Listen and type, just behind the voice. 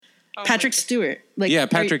Patrick Stewart.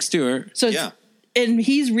 Patrick Stewart. So and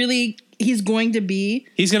he's going to be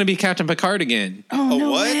Captain Picard again. Oh, no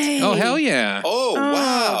what? way. Oh, hell yeah. Oh,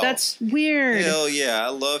 wow. That's weird. Hell yeah. I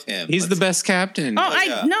love him. He's the best captain. Oh,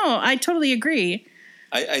 I totally agree.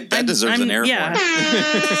 That deserves an air horn.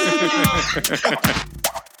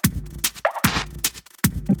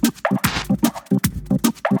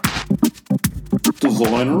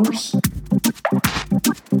 Designers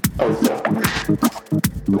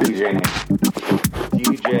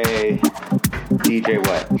DJ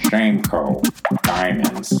what? Shamco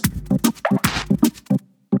Diamonds.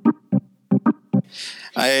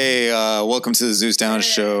 Hey, welcome to the Zeus Down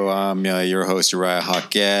Show. I'm your host, Uriah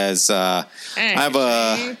Hawkes. I have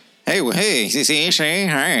a hey, hey.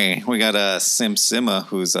 We got a Sima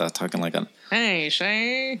who's talking like a hey,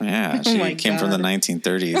 Shay. Yeah, she came from the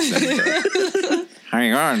 1930s. And, how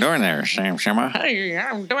you doing there, Sima? Hey,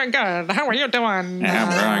 I'm doing good. How are you doing? Yeah,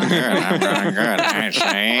 I'm doing good. Hey,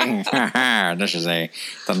 Shay. This is the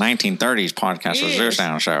 1930s podcast of Zeus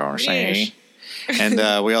Down Show. Shay.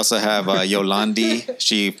 And we also have Yolandi.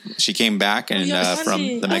 She came back and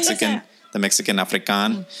from the Mexican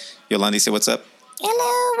African. Yolandi, say what's up.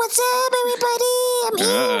 Hello, what's up, everybody? I'm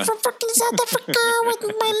here from fucking South Africa with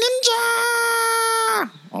my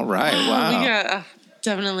ninja. All right, wow. We got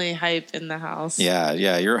definitely hype in the house. Yeah,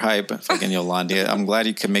 you're hype, fucking Yolandi. I'm glad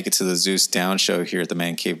you could make it to the Zeus Down Show here at the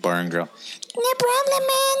Man Cave Bar and Grill. No problem,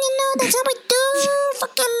 man. You know, that's how we do.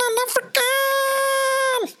 Fucking African.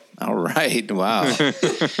 All right, wow.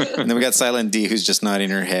 And then we got Silent D, who's just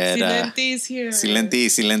nodding her head. Silenti's here.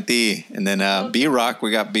 Silenti. And then B-Rock,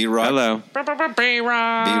 we got B-Rock. Hello. B-Rock.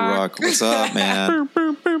 B-Rock, what's up, man?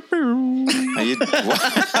 I need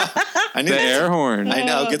the air horn. I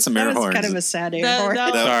know, get some air horns. Kind of a sad air horn.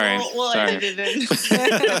 Sorry. We'll edit it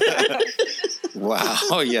in.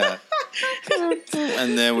 Wow, yeah.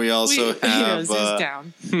 And then we also have... Zeus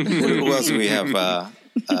down. Who else do we have? We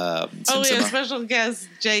have special guest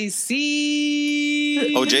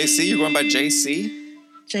Jacee. Oh, Jacee? You're going by Jacee?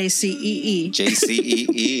 JCEE.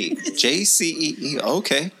 JCEE.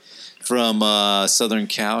 Okay. From Southern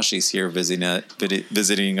Cal. She's here visiting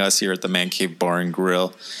us here at the Man Cave Bar and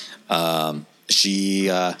Grill. Tell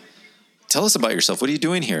us about yourself. What are you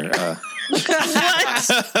doing here? What?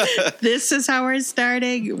 This is how we're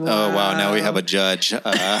starting? Wow. Oh, wow. Now we have a judge.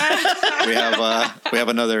 We have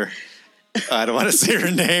another... I don't want to say her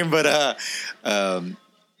name, but why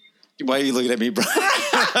are you looking at me, bro?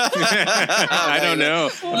 I don't know.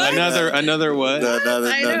 Another what?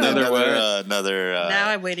 Another. Now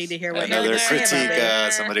I'm waiting to hear what another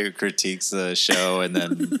critique. Somebody who critiques the show and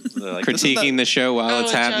then like, critiquing the show while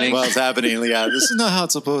it's happening. While it's happening, yeah. This is not how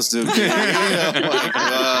it's supposed to be.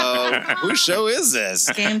 Whose show is this?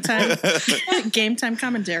 Game time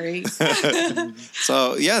commentary.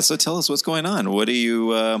 So tell us what's going on. What are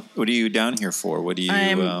you down here for? What do you?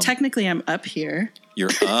 I'm up here. You're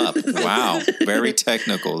up. Wow. Very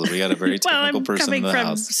technical. We got a very technical person in the house. I'm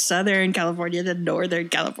coming from Southern California to Northern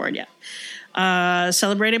California.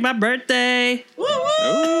 Celebrating my birthday. Woo!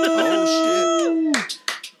 Oh, shit.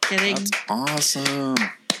 Getting That's awesome.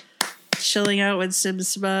 Chilling out with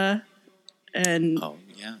Simsma and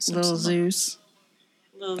Little Zeus.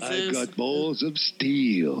 I've got balls of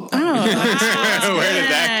steel. Oh, where did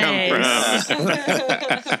that come from?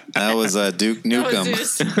 That was Duke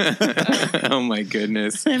Nukem. Oh my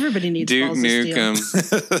goodness! Everybody needs Duke balls Nukem. Of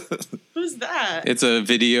steel. Who's that? It's a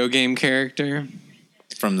video game character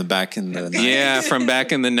from back in the 90s. Yeah, from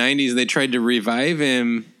back in the 90s. They tried to revive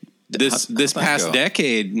him. This past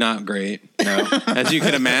decade, not great. No, as you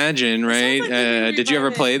can imagine, right? Did you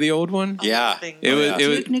ever play the old one? Yeah, it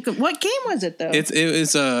was. What game was it though? It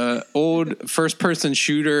was a old first-person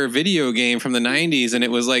shooter video game from the 90s, and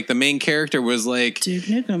it was like the main character was like Duke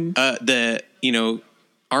Nukem.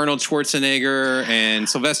 Arnold Schwarzenegger and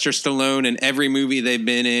Sylvester Stallone in every movie they've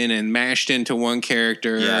been in, and mashed into one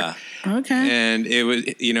character. Yeah. Okay. And it was,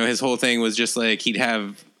 his whole thing was just like he'd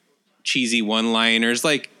have cheesy one-liners,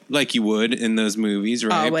 like you would in those movies,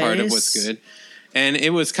 right? Always. Part of what's good. And it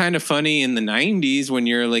was kind of funny in the 90s when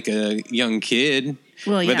you're like a young kid.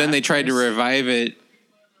 Well, but then they tried to revive it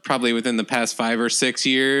probably within the past 5 or 6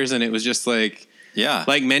 years, and it was just like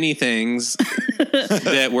many things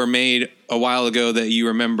that were made a while ago that you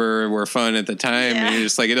remember were fun at the time, and you're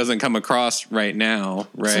just like, it doesn't come across right now,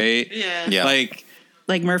 right?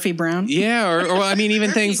 Like Murphy Brown? Yeah, or I mean, even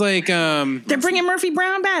things like... they're bringing Murphy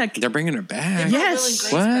Brown back. They're bringing her back.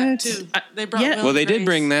 Yes. What? They brought they did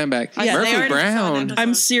bring that back. Yeah, Murphy Brown.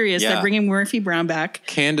 I'm serious. Yeah. They're bringing Murphy Brown back.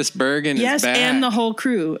 Candace Bergen is back. Yes, and the whole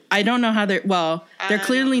crew. I don't know how they're... Well, they're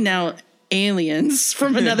clearly now aliens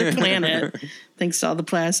from another planet. thanks to all the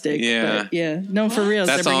plastic. Yeah. But yeah. No, for real.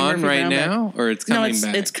 That's on right now? Or it's coming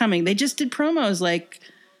back? No, it's coming. They just did promos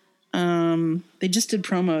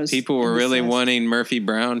People were really wanting Murphy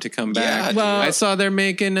Brown to come back. Well, I saw they're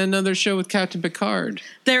making another show with Captain Picard.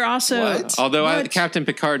 They're also... Although Captain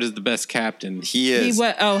Picard is the best captain. He is.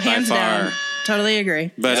 Hands down. Totally agree.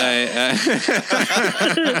 But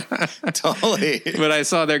Totally. But I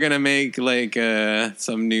saw they're going to make like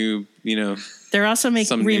some new, They're also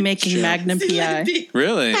remaking Magnum PI.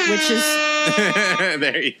 Really? Which is...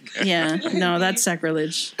 There you go. Yeah. No, that's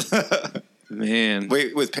sacrilege. Man.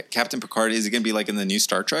 Wait, with Captain Picard, is he going to be like in the new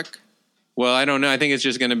Star Trek? Well, I don't know. I think it's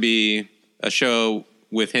just going to be a show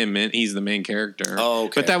with him, and he's the main character. Oh,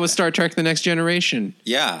 okay. But that was Star Trek The Next Generation.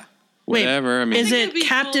 Yeah. Whatever. Wait, is it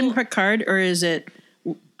Captain Picard or is it,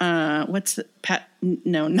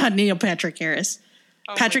 no, not Neil Patrick Harris.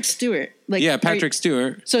 Patrick Stewart. Patrick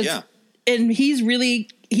Stewart. So and he's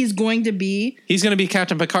going to be... He's going to be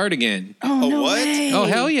Captain Picard again. Oh, no what? way. Oh,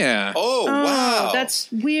 hell yeah. Oh, wow.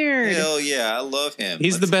 That's weird. Hell yeah. I love him.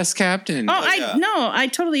 He's the best captain. I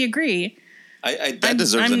totally agree. That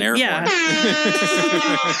deserves an air horn.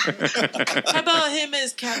 How about him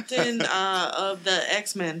as captain of the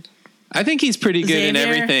X-Men? I think he's pretty good in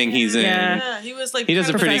everything he's in. Yeah, he was like... He does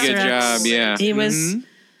a pretty good job, yeah. He was...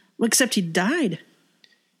 Well, except he died.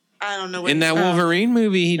 I don't know. In that Wolverine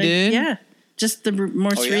movie he did. Yeah. Just the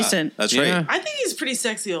most recent. That's right. I think he's pretty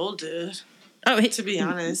sexy old dude. Oh, to be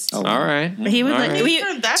honest. All right. He would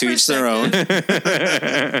to each their own.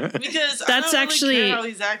 Because that's actually really care how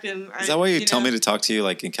he's acting. Is that why you tell me to talk to you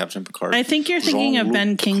like in Captain Picard? I think you're thinking of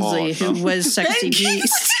Ben Kingsley, who was Sexy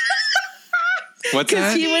Beast. What's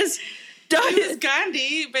that? Because he was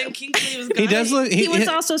Gandhi. Ben Kingsley was Gandhi. He does look. He was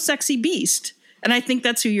also Sexy Beast, and I think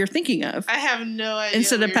that's who you're thinking of. I have no idea.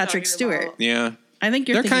 Instead of Patrick Stewart. About. Yeah. I think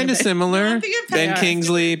you're. They're kind of similar. Ben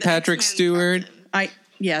Kingsley, Patrick Stewart. I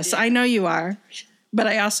know you are, but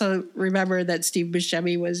I also remember that Steve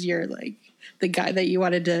Buscemi was your the guy that you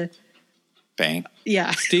wanted to bang.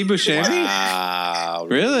 Yeah, Steve Buscemi. Wow,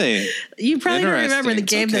 really? You probably don't remember the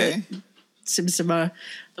game that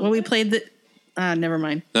we played. Never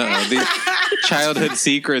mind. These childhood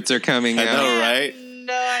secrets are coming out. I know, right?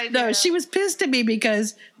 No idea. No, she was pissed at me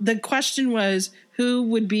because the question was, who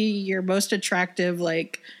would be your most attractive,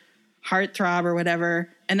 heartthrob or whatever?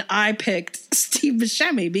 And I picked Steve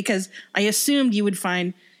Buscemi because I assumed you would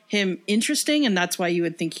find him interesting, and that's why you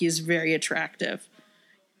would think he's very attractive.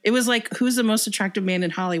 It was who's the most attractive man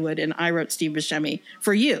in Hollywood? And I wrote Steve Buscemi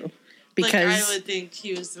for you. Because I would think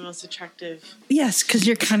he was the most attractive. Yes, because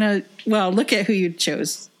you're kind of... Well, look at who you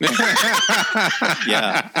chose.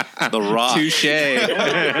 Yeah. The Rock. Touche. The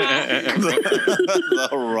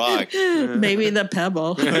Rock. Maybe the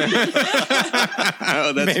Pebble. Maybe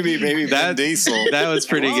that Diesel. That was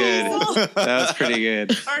pretty good. That was pretty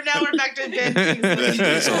good. Or now we're back to Ben Kingsley. Ben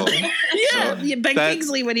Diesel. Ben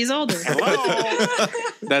Kingsley when he's older.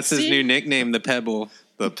 That's his new nickname, the Pebble.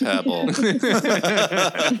 The Pebble.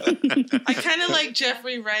 I kind of like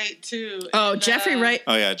Jeffrey Wright too. Oh, Jeffrey Wright.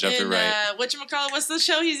 Oh yeah, Jeffrey Wright. Whatchamacallit? What's the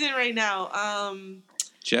show he's in right now?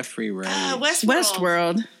 Jeffrey Wright.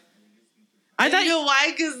 Westworld. I thought you know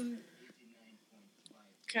why? Because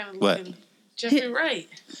kind of looking Jeffrey Wright.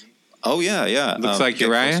 Oh yeah. Looks like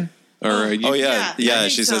Uriah. Yeah.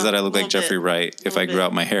 She says that I look like Jeffrey Wright if I grew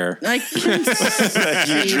out my hair. I can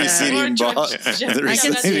huge receding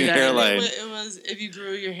hairline. It was if you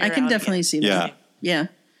grew your hair. I can definitely see that. Yeah.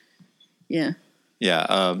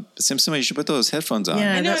 Simpson, you should put those headphones on.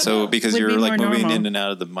 Yeah, so because you're moving in and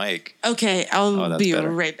out of the mic. Okay, I'll be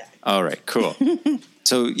right back. All right, cool.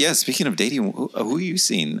 So yeah, speaking of dating, who are you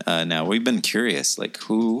seeing now? We've been curious.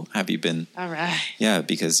 Who have you been? All right. Yeah,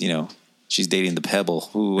 because she's dating the Pebble.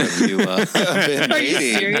 Who have you been dating? Are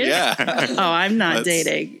you serious? Yeah. Oh, I'm not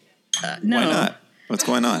dating. No. Why not? What's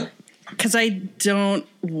going on? Because I don't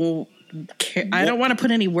care. I don't want to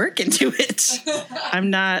put any work into it. I'm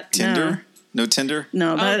not. Tinder? No Tinder?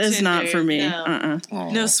 No, that is Tinder, not for me. No.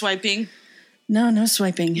 No swiping. No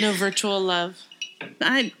swiping. No virtual love.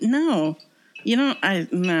 No. No.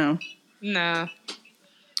 No.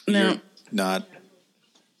 You're not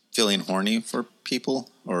feeling horny for people,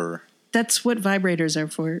 or? That's what vibrators are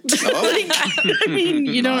for. Oh. I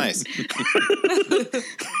mean, nice.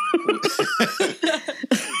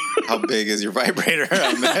 How big is your vibrator?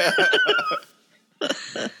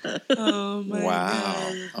 Oh my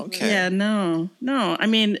God. Okay. Yeah, no. I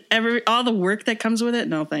mean, all the work that comes with it.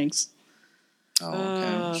 No, thanks.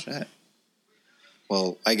 Oh, okay. Shit.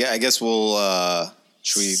 Well, I guess we'll.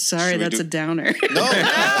 Sorry, that's a downer. No.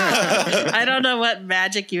 I don't know what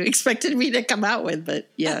magic you expected me to come out with, but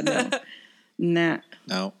yeah, no. Nah.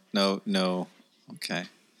 No. Okay.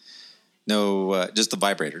 No, just the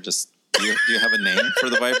vibrator. Just do you have a name for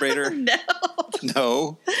the vibrator?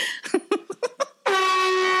 No.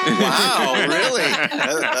 Wow, really?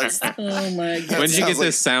 Oh my god! When did you get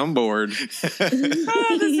this soundboard?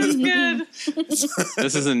 Oh, this is good.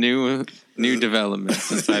 This is a new development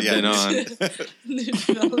since I've been on. New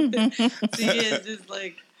development. See, it's just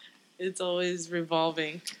like it's always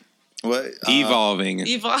revolving. What? Evolving. Did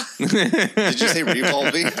you say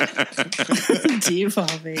revolving?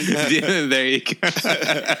 Devolving. There you go.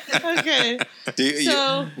 Okay. Do you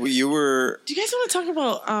guys want to talk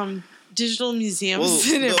about digital museums? Well,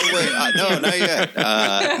 no, wait, no, not yet.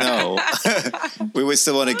 No, we would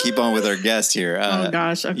still want to keep on with our guest here. Oh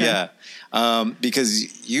gosh, okay. Yeah,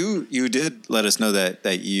 because you did let us know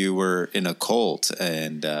that you were in a cult,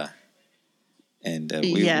 and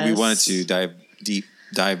we wanted to deep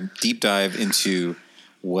dive into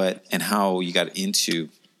what and how you got into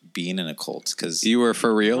being in a cult, because you were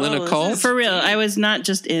for real in a cult. For real, I was not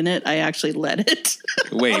just in it; I actually led it.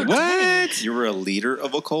 Wait, what? You were a leader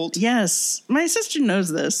of a cult? Yes, my sister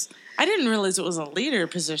knows this. I didn't realize it was a leader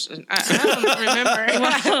position. I don't remember.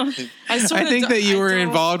 I think that you were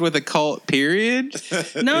involved with a cult, period.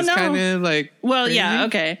 No. Kind of like, well, crazy. Yeah,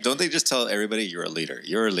 okay. Don't they just tell everybody you're a leader?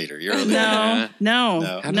 You're a leader. You're a leader.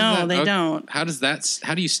 No, they don't. How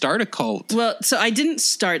do you start a cult? Well, so I didn't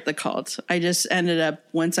start the cult. I just ended up,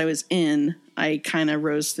 once I was in, I kind of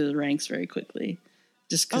rose through the ranks very quickly,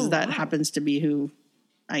 just because happens to be who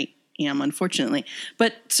I am, unfortunately.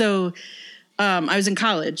 But so I was in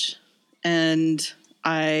college. And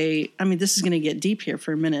I mean, this is going to get deep here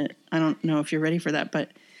for a minute. I don't know if you're ready for that,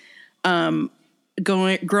 but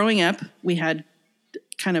growing up, we had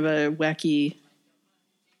kind of a wacky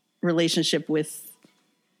relationship with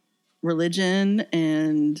religion,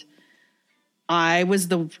 and I was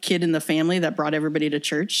the kid in the family that brought everybody to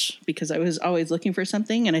church because I was always looking for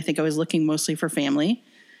something, and I think I was looking mostly for family.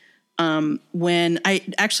 When I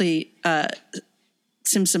actually,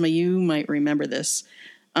 Simsima, you might remember this.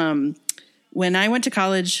 When I went to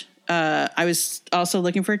college, I was also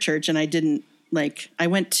looking for a church, and I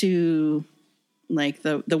went to like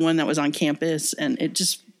the one that was on campus, and it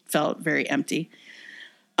just felt very empty,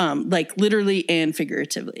 like literally and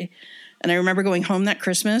figuratively. And I remember going home that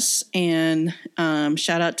Christmas, and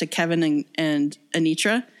shout out to Kevin and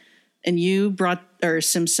Anitra, and you brought, or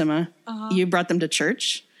Simsima, you brought them to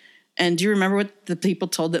church. And do you remember what the people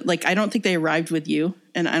told them? Like, I don't think they arrived with you.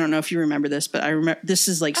 And I don't know if you remember this, but I remember this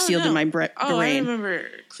is like sealed in my brain. I remember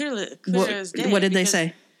clear as day. What did they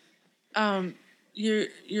say?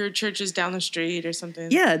 Your church is down the street or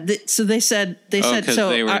something. Yeah. So they said, because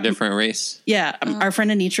they were a different race. Yeah. Our friend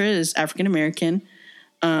Anitra is African-American.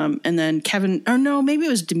 And then Kevin, or no, maybe it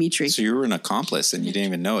was Dimitri. So you were an accomplice and you didn't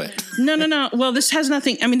even know it. No. Well, this has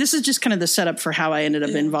nothing. I mean, this is just kind of the setup for how I ended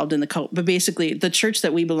up involved in the cult. But basically, the church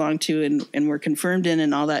that we belonged to and were confirmed in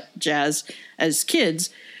and all that jazz as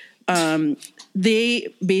kids,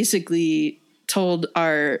 they basically told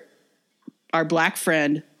our black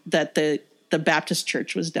friend that the Baptist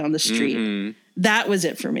church was down the street. Mm-hmm. That was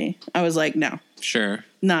it for me. I was like, no, sure,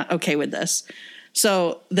 not okay with this.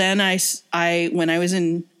 So then I when I was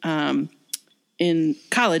in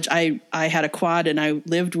college, I had a quad, and I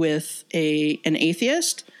lived with an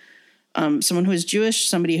atheist, someone who was Jewish,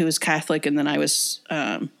 somebody who was Catholic, and then I was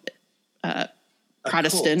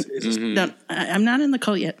Protestant. Mm-hmm. No, I'm not in the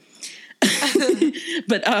cult yet.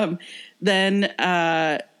 But then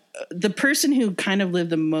the person who kind of lived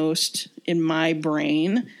the most in my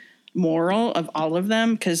brain, moral of all of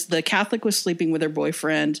them, because the Catholic was sleeping with her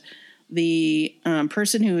boyfriend. The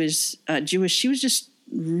person who is Jewish, she was just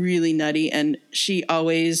really nutty, and she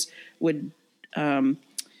always would not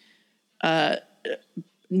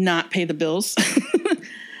pay the bills.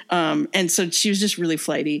 And so she was just really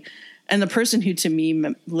flighty. And the person who to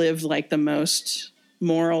me lived like the most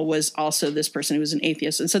moral was also this person who was an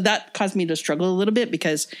atheist. And so that caused me to struggle a little bit,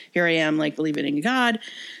 because here I am like believing in God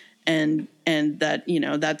and that,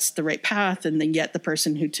 that's the right path. And then yet the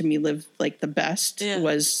person who to me lived like the best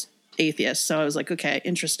was atheist. So I was like, okay,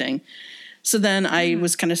 interesting. So then I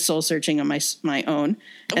was kind of soul searching on my own.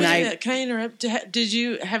 And can I interrupt?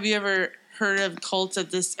 Have you ever heard of cults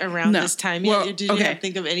around this time yet? Or did you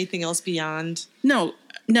think of anything else beyond? No,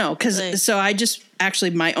 because so I just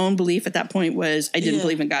actually my own belief at that point was I didn't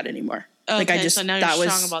believe in God anymore. Okay, like I just so now you're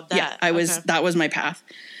strong about that. Yeah, that was my path.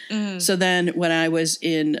 Mm-hmm. So then when I was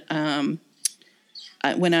when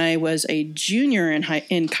I was a junior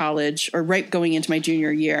in college, or right going into my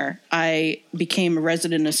junior year, I became a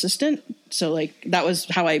resident assistant. So like that was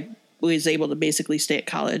how I was able to basically stay at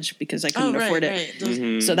college because I couldn't afford it.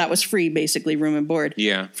 Right. So that was free, basically room and board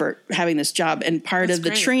for having this job. And part of the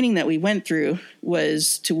training that we went through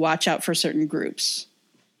was to watch out for certain groups.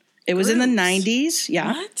 It was in the 90s.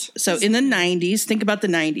 Yeah. What? So in the 90s, think about the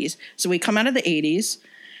 90s. So we come out of the 80s.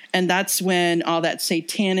 And that's when all that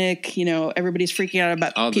satanic, everybody's freaking out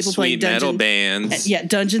about all people the sweet playing metal bands. Yeah,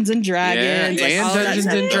 Dungeons and Dragons. Yeah, and Dungeons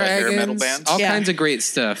and Dragons. Metal bands. All kinds of great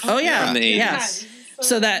stuff. Oh, yeah. From the 80s. Yeah.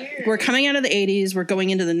 So that we're coming out of the 80s, we're going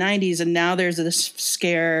into the 90s, and now there's this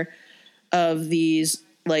scare of these,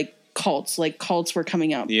 cults. Cults were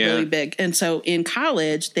coming out really big. And so in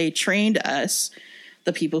college, they trained us,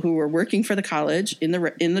 the people who were working for the college in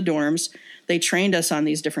the dorms, they trained us on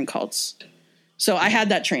these different cults. So I had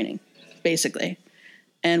that training, basically.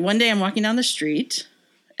 And one day I'm walking down the street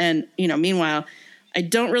and, meanwhile, I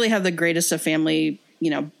don't really have the greatest of family,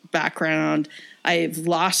 background. I've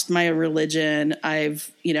lost my religion.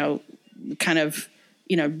 I've, kind of,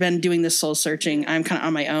 been doing this soul searching. I'm kind of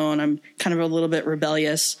on my own. I'm kind of a little bit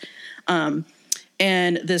rebellious. And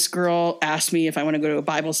this girl asked me if I want to go to a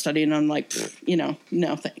Bible study. And I'm like,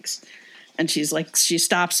 no, thanks. And she's like, she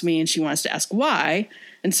stops me and she wants to ask why.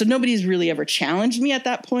 And so nobody's really ever challenged me at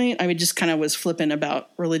that point. I just kind of was flippant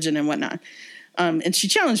about religion and whatnot. And she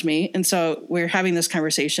challenged me. And so we're having this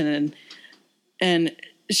conversation and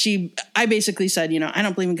I basically said, I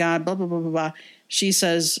don't believe in God, blah, blah, blah, blah, blah. She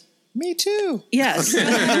says, me too. Yes.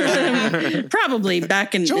 Probably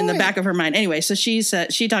back in the back of her mind. Anyway, so she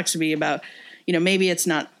talks to me about, maybe it's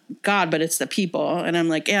not God, but it's the people. And I'm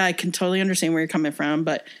like, yeah, I can totally understand where you're coming from,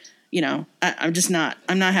 but I'm not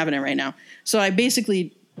having it right now. So I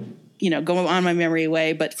basically, go on my merry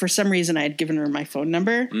way. But for some reason, I had given her my phone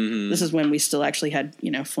number. Mm-hmm. This is when we still actually had,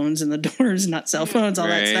 phones in the doors, not cell phones, all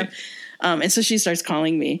that stuff. And so she starts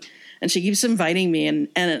calling me and she keeps inviting me. And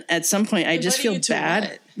at some point, I just feel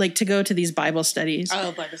bad, to go to these Bible studies.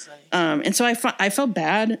 Oh, Bible studies. And so I felt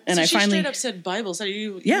bad. And so I she finally straight up said Bible study.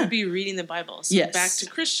 You would be reading the Bible. So back to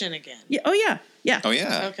Christian again. Yeah. Oh, yeah. Yeah. Oh,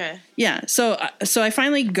 yeah. Okay. Yeah. So I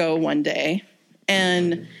finally go one day,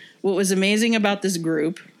 and what was amazing about this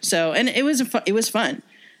group, and it was fun,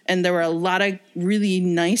 and there were a lot of really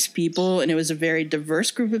nice people, and it was a very diverse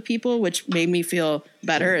group of people, which made me feel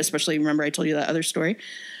better. Especially, remember I told you that other story,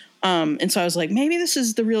 and so I was like, maybe this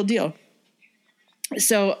is the real deal.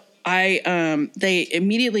 So they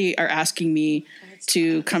immediately are asking me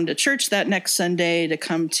to come to church that next Sunday, to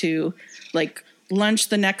come to lunch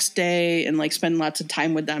the next day and spend lots of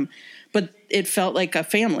time with them. But it felt like a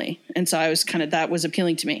family. And so I was that was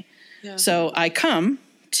appealing to me. Yeah. So I come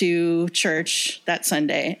to church that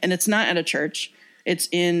Sunday, and it's not at a church. It's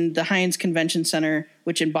in the Heinz Convention Center,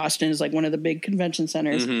 which in Boston is one of the big convention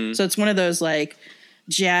centers. Mm-hmm. So it's one of those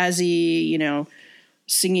jazzy,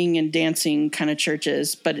 singing and dancing kind of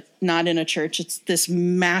churches, but not in a church. It's this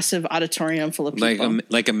massive auditorium full of people.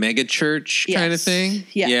 Like a mega church kind of thing?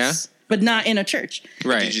 Yes. Yeah. But not in a church.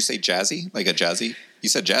 Right. Did you say jazzy? Like a jazzy? You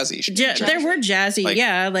said jazzy. There were jazzy,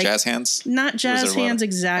 jazz hands? Not jazz hands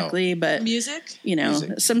exactly, but music?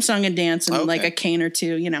 Some song and dance and a cane or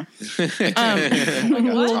two, a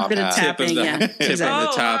little bit of tapping. Tip of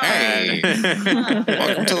the top. Hey.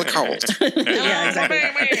 Welcome to the cult. Yeah,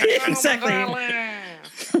 exactly.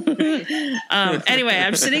 Anyway,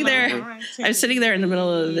 I'm sitting there in the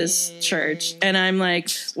middle of this church, and I'm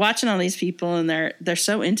watching all these people, and they're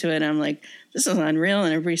so into it. I'm like, this is unreal,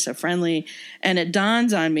 and everybody's so friendly. And it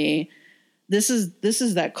dawns on me, this is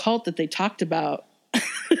that cult that they talked about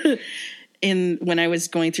when I was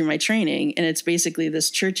going through my training. And it's basically this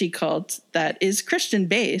churchy cult that is Christian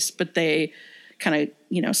based, but they kind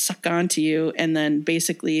of, suck onto you. And then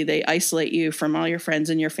basically they isolate you from all your friends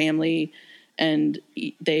and your family. And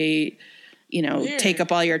they, take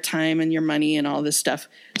up all your time and your money and all this stuff.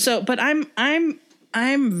 So, but I'm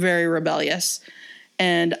very rebellious,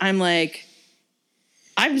 and I'm like,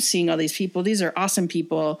 I'm seeing all these people. These are awesome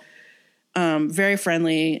people. Very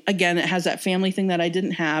friendly. Again, it has that family thing that I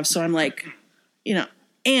didn't have. So I'm like,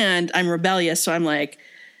 and I'm rebellious. So I'm like,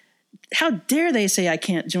 how dare they say I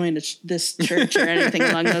can't join this church or anything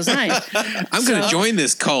along those lines? I'm going to join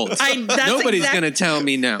this cult. Nobody's going to tell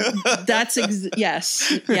me no. That's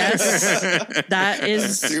yes. That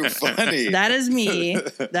is too funny. That is me.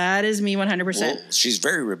 That is me 100%. Well, she's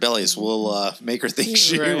very rebellious. We'll make her think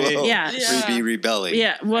she will be rebelling.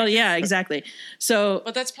 Yeah. Well, yeah, exactly. So,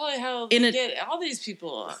 but that's probably how they get all these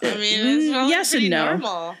people. I mean, it's yes and no.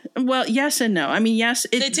 Normal. Well, yes and no. I mean, yes.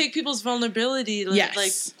 They take people's vulnerability,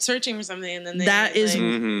 like searching for something, and then they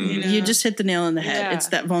you just hit the nail on the head. Yeah. It's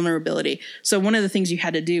that vulnerability. So one of the things you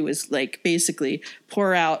had to do was basically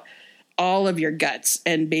pour out all of your guts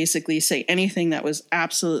and basically say anything that was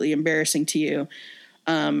absolutely embarrassing to you.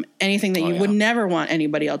 Anything that you would never want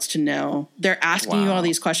anybody else to know. They're asking you all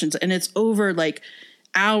these questions, and it's over like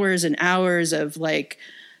hours and hours of like,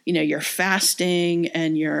 you know, you're fasting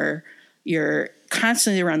and you're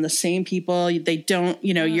constantly around the same people. They don't,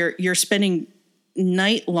 you know, you're spending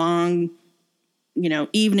night long, you know,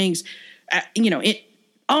 evenings, you know,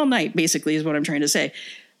 all night basically is what I'm trying to say,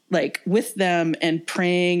 like with them and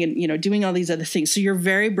praying and, you know, doing all these other things. So you're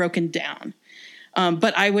very broken down.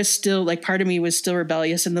 But I was still like, part of me was still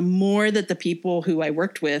rebellious. And the more that the people who I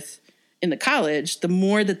worked with in the college, the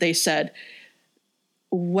more that they said,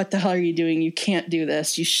 what the hell are you doing? You can't do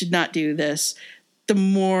this. You should not do this. The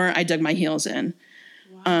more I dug my heels in.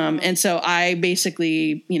 Wow. And so I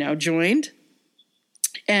basically, you know, joined.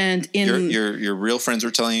 And in your real friends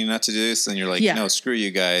were telling you not to do this, and you're like, no, screw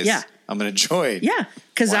you guys. Yeah. I'm going to join. Yeah.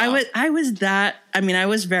 Cause I was that, I mean, I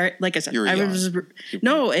was very, like I said,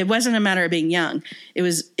 no, it wasn't a matter of being young. It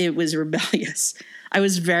was rebellious. I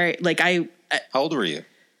was very like, how old were you?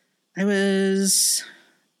 I was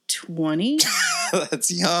 20.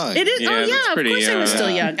 That's young. It is. Of course young. I was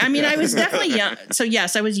still young. I mean, I was definitely young. So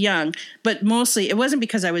yes, I was young, but mostly it wasn't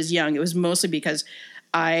because I was young. It was mostly because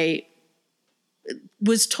I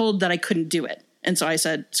was told that I couldn't do it. And so I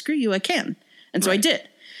said, screw you, I can. And so I did.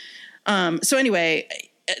 So anyway,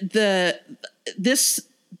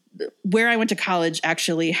 where I went to college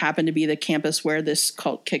actually happened to be the campus where this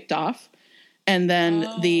cult kicked off. And then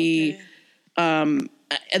the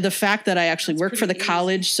fact that I actually worked for the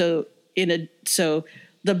college. So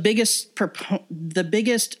the biggest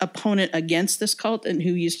opponent against this cult and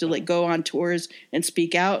who used to like go on tours and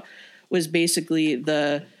speak out was basically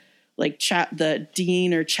the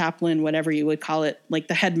dean or chaplain, whatever you would call it, like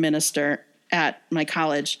the head minister at my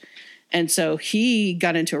college. And so he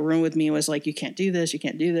got into a room with me and was like, you can't do this. You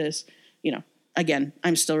can't do this. You know, again,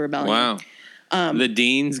 I'm still rebelling. Wow. The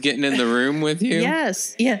dean's getting in the room with you?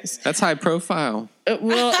 Yes. That's high profile. So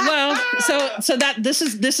that this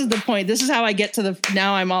is the point. This is how I get to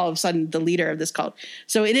now I'm all of a sudden the leader of this cult.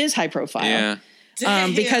 So it is high profile. Yeah.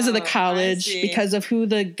 Because of the college, because of who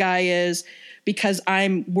the guy is, because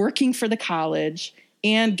I'm working for the college.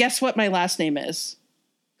 And guess what my last name is?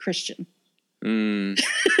 Christian.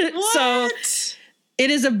 So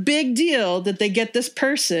it is a big deal that they get this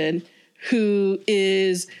person who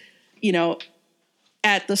is, you know,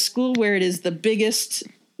 at the school where it is the biggest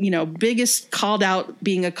called out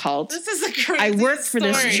being a cult. This is a crazy I work for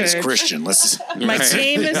this church. He's Christian. My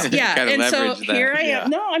name is and so here I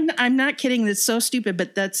am. No, I'm not kidding. That's so stupid,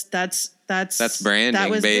 but that's branding, that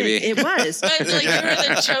was baby. Big. It was. But like you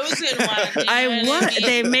were the chosen one. I was.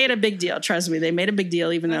 They made a big deal. Trust me, they made a big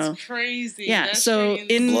deal. Even though crazy. Yeah. That's so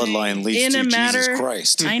crazy. in bloodline leads to Jesus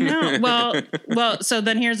Christ. I know. Well. So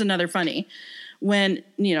then here's another funny. When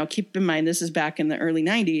keep in mind this is back in the early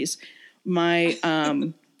 90s. My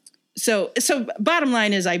So bottom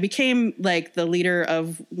line is I became like the leader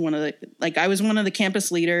of I was one of the campus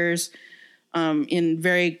leaders in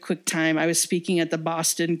very quick time. I was speaking at the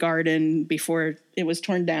Boston Garden before it was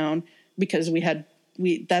torn down because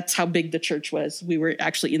that's how big the church was. We were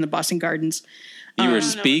actually in the Boston Gardens. You were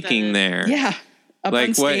speaking there. Yeah.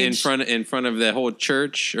 Like what, in front of the whole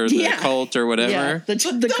church or the cult or whatever? Yeah,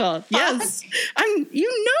 the cult. Yes. You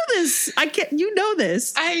know this. You know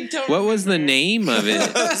this. I don't. What was the name of it?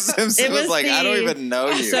 Simpson was like, I don't even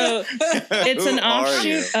know you. So it's an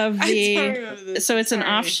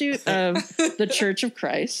offshoot of the Church of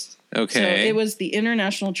Christ. Okay. So it was the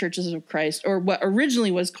International Churches of Christ, or what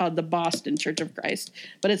originally was called the Boston Church of Christ,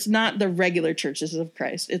 but it's not the regular Churches of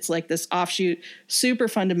Christ. It's like this offshoot, super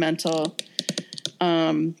fundamental.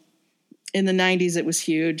 In the 90s, it was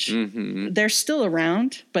huge. Mm-hmm. They're still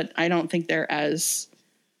around, but I don't think they're as.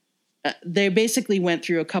 They basically went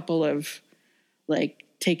through a couple of like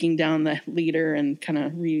taking down the leader and kind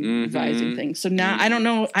of revising things. So now I don't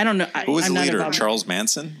know. Who was the leader? Charles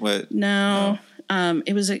Manson? What? No.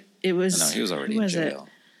 It was. No, he was already in jail.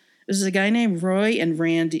 It was a guy named Roy and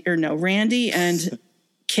Randy, Randy and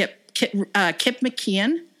Kip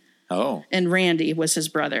McKeon. Oh. And Randy was his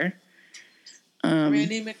brother.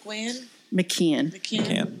 Randy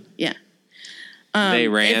McKeon. Yeah. They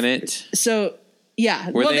ran it. So yeah.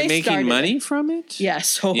 Were they making money from it?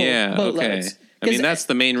 Yes. Yeah. Okay. I mean, that's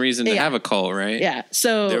the main reason to have a cult, right? Yeah.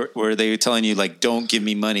 So were they telling you like, don't give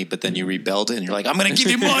me money, but then you rebelled and you're like, I'm going to give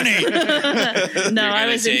you money. No, I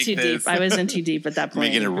was in too deep. I was in too deep at that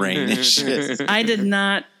point. Making it rain and shit. I did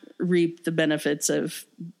not reap the benefits of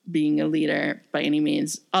being a leader by any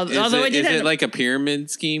means. Although is it like a pyramid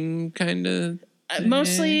scheme kind of?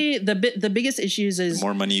 Mostly the biggest issues is the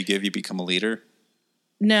more money you give, you become a leader.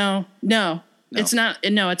 No, it's not.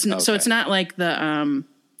 No, it's not. Okay. So it's not like the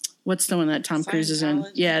what's the one that Tom Cruise is in?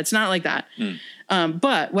 Yeah, it's not like that.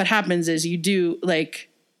 But what happens is you do like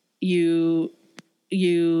you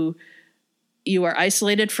are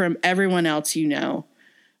isolated from everyone else.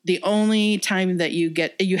 The only time that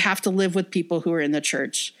you have to live with people who are in the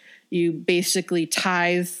church. You basically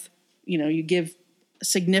tithe. You give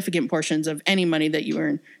significant portions of any money that you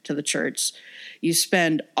earn to the church. You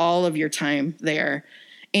spend all of your time there.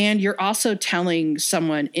 And you're also telling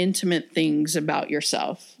someone intimate things about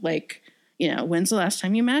yourself. Like, when's the last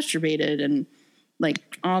time you masturbated? And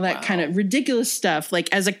like all that kind of ridiculous stuff. Like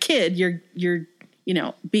as a kid, you're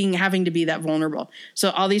having to be that vulnerable. So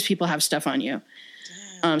all these people have stuff on you.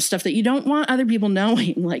 Stuff that you don't want other people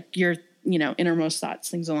knowing, like your, innermost thoughts,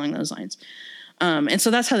 things along those lines. And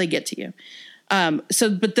so that's how they get to you.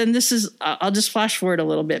 But then I'll just flash forward a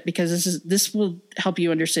little bit because this will help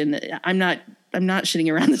you understand that I'm not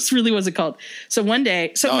shitting around. This really was a cult. So one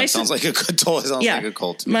day, it sounds like a good cult. It sounds like a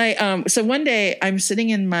cult to me. So one day I'm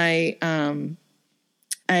sitting in my,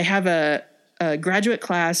 I have a graduate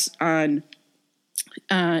class on,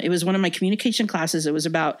 it was one of my communication classes. It was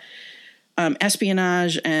about,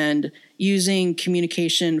 espionage and using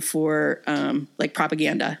communication for like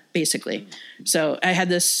propaganda, basically. So I had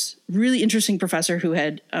this really interesting professor who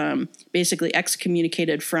had basically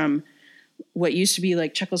excommunicated from what used to be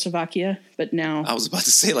like Czechoslovakia, but now I was about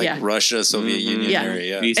to say Russia, Soviet Union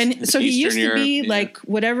area. And so he used to be like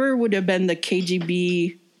whatever would have been the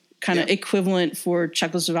KGB kind of equivalent for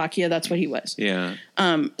Czechoslovakia. That's what he was. Yeah.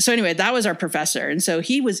 So anyway, that was our professor. And so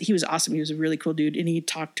he was awesome. He was a really cool dude. And he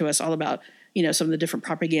talked to us all about, some of the different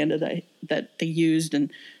propaganda that they used,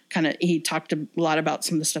 and he talked a lot about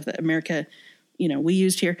some of the stuff that America, we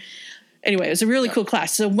used here. Anyway, it was a really cool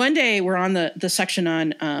class. So one day we're on the section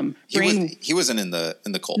on brain. He wasn't in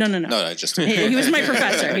the cult. No. I just he was my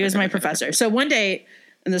professor. He was my professor. So one day,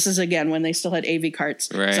 and this is again when they still had AV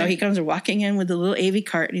carts. Right. So he comes walking in with a little AV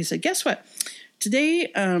cart, and he said, "Guess what?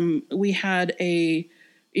 Today we had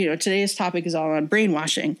today's topic is all on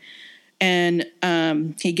brainwashing." And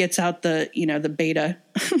he gets out the beta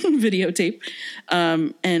videotape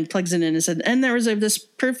and plugs it in and said, and there was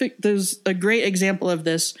there's a great example of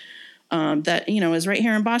this that, is right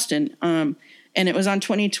here in Boston. And it was on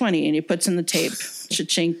 2020, and he puts in the tape,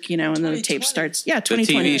 cha-chink, and then the tape starts. Yeah,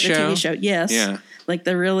 2020, the TV show. Yes. Yeah. Like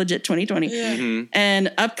the real legit 2020. Yeah. Mm-hmm.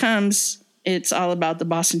 And up comes, it's all about the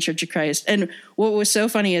Boston Church of Christ. And what was so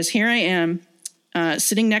funny is here I am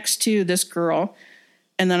sitting next to this girl.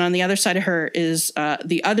 And then on the other side of her is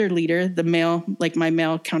the other leader, the male, like my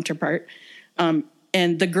male counterpart.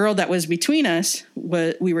 And the girl that was between us,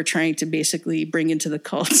 we were trying to basically bring into the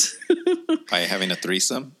cult. By having a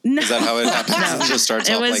threesome? No. Is that how it happens? No. It just starts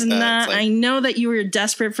off like that? Not. I know that you were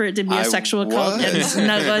desperate for it to be a sexual cult. That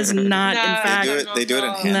was not, in fact. They do it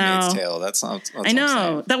in Handmaid's Tale. That's I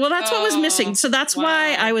know. That's what was missing. So that's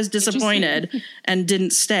why I was disappointed and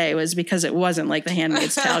didn't stay, was because it wasn't like the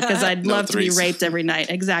Handmaid's Tale, because I'd love to be raped every night.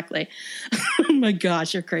 Exactly. Oh my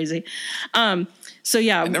gosh, you're crazy. So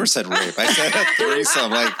yeah, I never said rape. I said a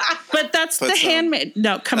threesome. But that's the handmaid.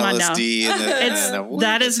 No, come on now.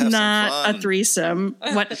 That is not a threesome.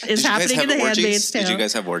 What is happening in the Handmaid's Tale? Did you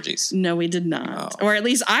guys have orgies? No, we did not, or at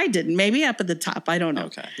least I didn't. Maybe up at the top. I don't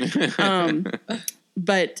know. Okay.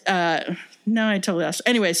 But no, I totally lost.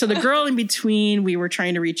 Anyway, so the girl in between we were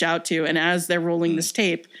trying to reach out to, and as they're rolling this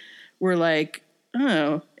tape, we're like,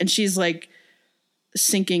 oh, and she's like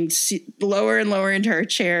sinking lower and lower into her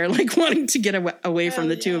chair, like wanting to get away from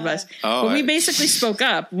the two of us. But we basically spoke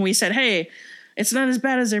up and we said, hey, it's not as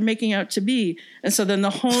bad as they're making out to be. And so then the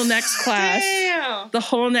whole next class,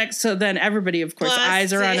 so then everybody, of course,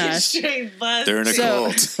 eyes are on us. They're in a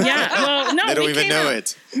cult. Yeah. Well, no, they don't even know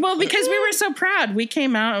it. Well, because we were so proud, we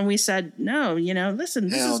came out and we said, no, listen.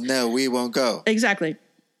 No, we won't go. Exactly.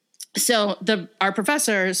 So our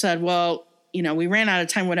professor said, well, we ran out of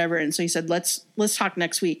time, whatever. And so he said, let's talk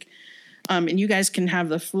next week. And you guys can have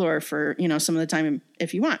the floor for, some of the time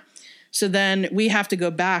if you want. So then we have to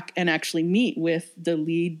go back and actually meet with the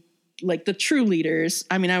lead, like the true leaders.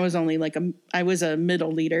 I mean, I was only I was a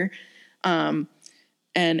middle leader, and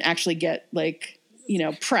actually get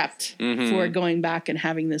prepped for going back and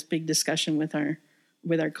having this big discussion with our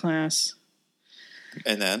class.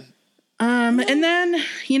 And then? I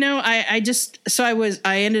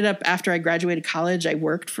ended up, after I graduated college, I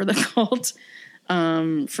worked for the cult,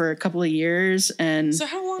 for a couple of years. And so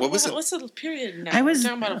how long, what's the period now? I was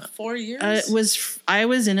talking about 4 years. I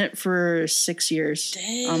was in it for 6 years.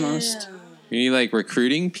 Damn. Almost. Are you like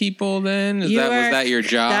recruiting people then? Was that your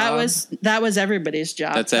job? That was everybody's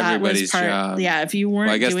job. That's everybody's job. Yeah, if you weren't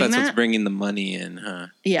doing that. I guess that's what's bringing the money in, huh?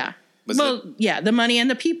 Yeah. The money and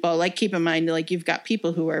the people. Like, keep in mind, like, you've got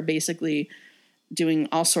people who are basically doing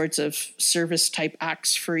all sorts of service type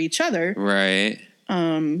acts for each other. Right.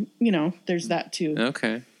 There's that too.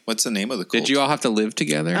 Okay. What's the name of the cult? Did you all have to live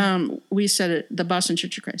together? We said it, the Boston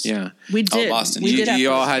Church of Christ. Yeah. We did. Boston.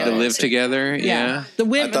 You all had to live together? Yeah. The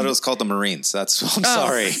women. I thought it was called the Marines. I'm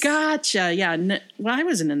sorry. Gotcha. Yeah. Well, I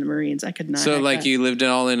wasn't in the Marines. I could not. So, like, you lived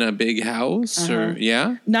all in a big house? Or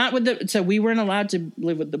yeah? Not with so we weren't allowed to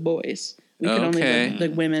live with the boys. We could only live, the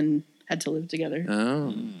women had to live together.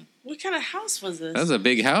 Oh. What kind of house was this? That was a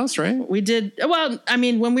big house, right? We did. Well, I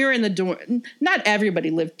mean, when we were in the dorm, not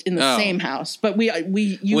everybody lived in the same house, but when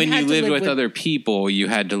you lived with other people, you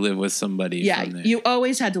had to live with somebody. Yeah, you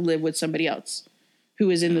always had to live with somebody else who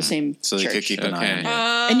was in the same so church. They could keep an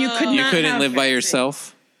eye on you. And you couldn't live by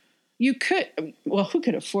yourself. You could. Well, who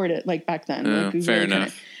could afford it? Like back then. Fair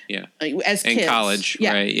enough. Yeah. As kids. In college,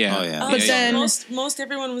 right? Yeah. Oh, yeah. But then most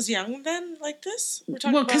everyone was young then, like this. We're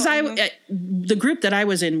talking because the group that I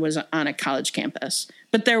was in was on a college campus,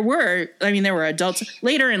 but there were adults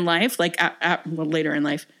later in life. Later in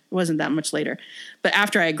life, it wasn't that much later, but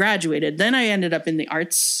after I graduated, then I ended up in the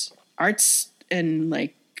arts and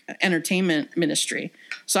like entertainment ministry.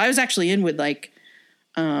 So I was actually in with like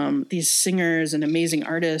these singers and amazing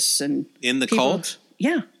artists and in the people. Cult.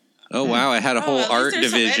 Yeah. Oh wow! I had a whole art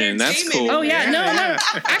division. That's cool. Oh yeah, no.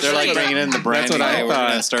 Actually, they're like bringing in the brand. That's what I thought. We're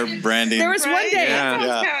gonna start branding. There was one day. That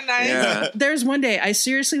sounds kind of nice. Yeah. There's one day I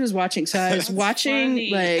seriously was watching. So I was watching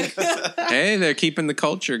like. Hey, they're keeping the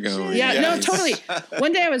culture going. Yeah, no, totally.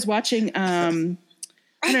 One day I was watching. I don't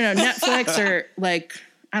know, Netflix or like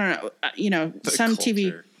I don't know. Some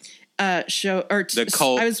culture. TV show or the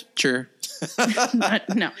culture.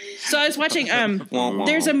 No. So I was watching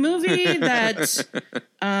there's a movie that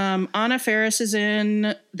Anna Faris is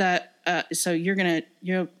in that so you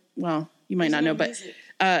might not know, but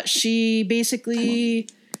she basically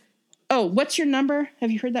What's Your Number? Have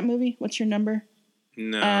you heard that movie? What's Your Number?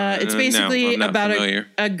 No. It's basically about familiar.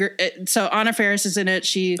 so Anna Faris is in it.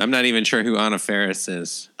 I'm not even sure who Anna Faris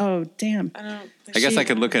is. Oh, damn. I guess I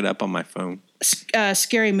could look it up on my phone.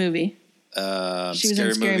 Scary Movie. She was in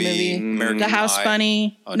a Scary Movie. The House Pie.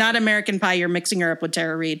 Bunny. Not American Pie. You're mixing her up with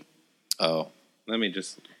Tara Reid. Oh. Let me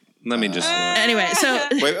just look. Anyway, so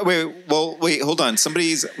wait, hold on.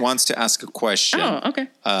 Somebody wants to ask a question. Oh, okay.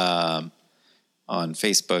 On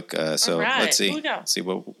Facebook. So right. let's see. Let's see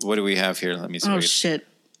what do we have here? Let me see. Oh shit.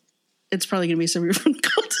 It's probably gonna be somebody from the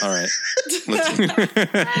cult. All right.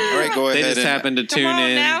 All right, go ahead. They just happened to tune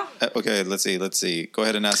in. Now. Okay, let's see. Go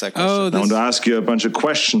ahead and ask that question. I want to ask you a bunch of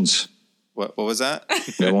questions. What was that?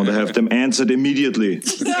 I want to have them answered immediately.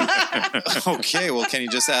 Okay, well, can you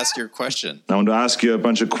just ask your question? I want to ask you a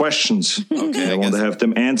bunch of questions. Okay, I want to have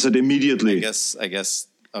them answered immediately. I guess.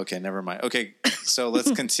 Okay, never mind. Okay, so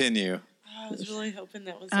let's continue. I was really hoping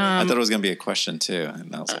that was I thought it was going to be a question too,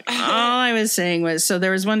 and I was like, all I was saying was, so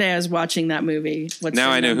there was one day I was watching that movie. Now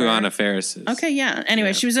I know who Anna Faris is. Okay, yeah.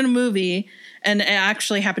 Anyway, she was in a movie, and it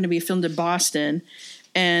actually happened to be filmed in Boston.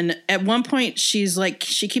 And at one point, she's like,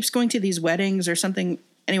 she keeps going to these weddings or something.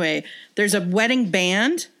 Anyway, there's a wedding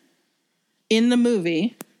band in the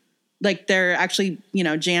movie. Like they're actually,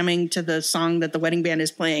 jamming to the song that the wedding band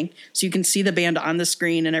is playing. So you can see the band on the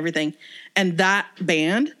screen and everything. And that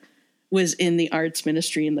band was in the arts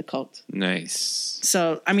ministry in the cult. Nice.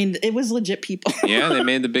 So, I mean, it was legit people. Yeah, they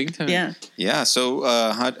made the big time. Yeah. Yeah. So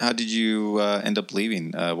how did you end up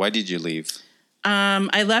leaving? Why did you leave?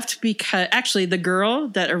 I left because actually the girl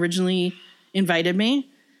that originally invited me,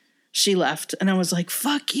 she left. And I was like,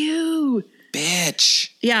 fuck you. Bitch.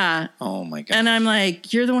 Yeah. Oh my God. And I'm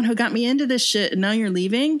like, you're the one who got me into this shit. And now you're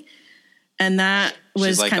leaving. And that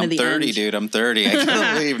was like, kind of the 30, end. Dude, I'm 30. I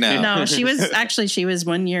can't leave now. No, she was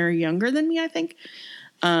 1 year younger than me, I think.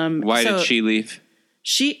 Why did she leave?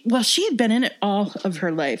 She had been in it all of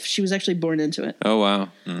her life. She was actually born into it. Oh, wow.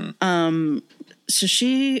 So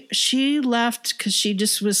she left because she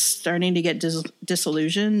just was starting to get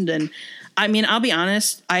disillusioned. And I mean, I'll be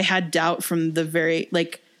honest, I had doubt from the very,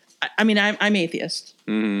 I'm atheist.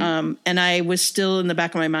 Mm-hmm. And I was still in the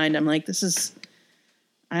back of my mind, I'm like,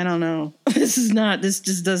 I don't know. This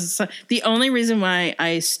just doesn't. The only reason why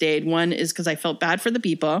I stayed, one, is because I felt bad for the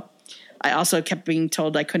people. I also kept being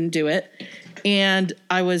told I couldn't do it. And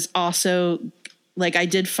I was also, I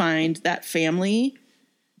did find that family,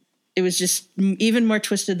 it was just even more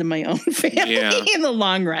twisted than my own family in the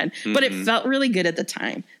long run. Mm-hmm. But it felt really good at the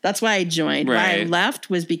time. That's why I joined. Right. Why I left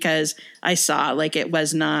was because I saw, it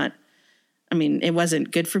was not I mean, it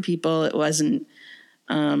wasn't good for people. It wasn't,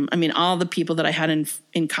 I mean, all the people that I had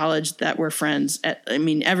in college that were friends,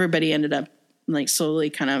 everybody ended up like slowly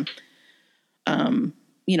kind of,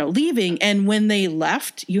 leaving. And when they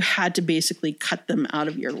left, you had to basically cut them out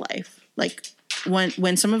of your life. Like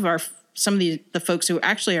when some of the folks who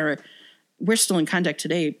actually we're still in contact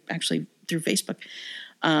today, actually through Facebook.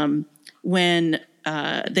 When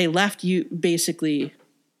they left, you basically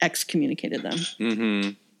excommunicated them.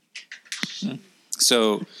 Mm-hmm.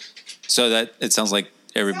 So that it sounds like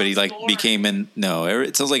everybody like became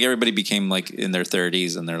it sounds like everybody became like in their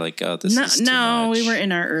 30s and they're like, oh, this is too much. We were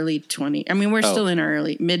in our early 20s. I mean, we're still in our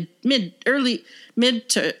early mid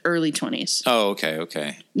to early 20s. Oh,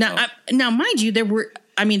 okay. Now, mind you,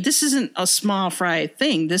 this isn't a small fry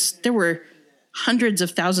thing. there were hundreds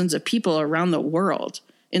of thousands of people around the world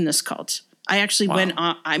in this cult. I actually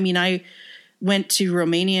I went to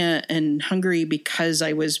Romania and Hungary because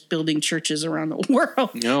I was building churches around the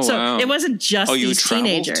world. Oh, so wow. It wasn't just these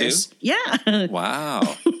teenagers. Too? Yeah.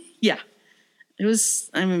 Wow. Yeah. It was,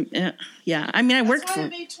 I worked for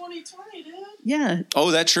 2020, dude. Yeah.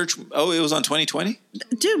 Oh, that church. Oh, it was on 2020?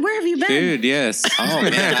 Dude, where have you been? Dude, yes. Oh,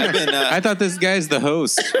 man. I've been. I thought this guy's the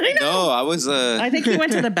host. No, I was. I think he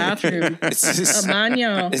went to the bathroom. It's this.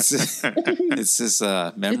 It's this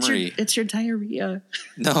memory. It's your diarrhea.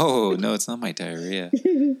 No, it's not my diarrhea.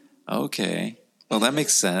 Okay. Well, that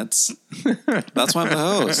makes sense. That's why I'm the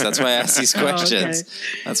host. That's why I ask these questions. Okay.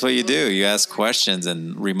 That's what you do. You ask questions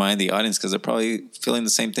and remind the audience because they're probably feeling the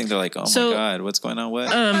same thing. They're like, oh, my God, what's going on? What?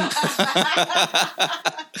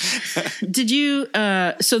 Did you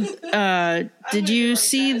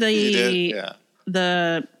see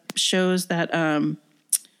the shows that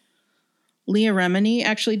Leah Remini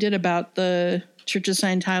actually did about the Church of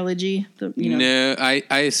Scientology? No,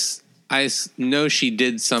 I know she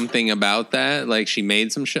did something about that. Like she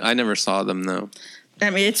made some shit. I never saw them though. I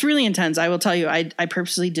mean, it's really intense. I will tell you, I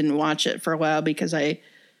purposely didn't watch it for a while because I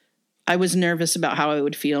was nervous about how I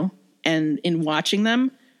would feel. And in watching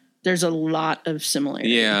them, there's a lot of similarity.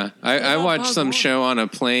 Yeah. I watched some show on a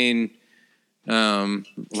plane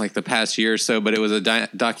like the past year or so, but it was a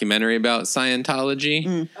documentary about Scientology.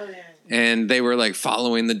 Mm. Oh, yeah. And they were like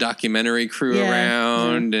following the documentary crew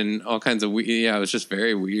around and all kinds of it was just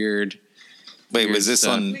very weird. Wait, was this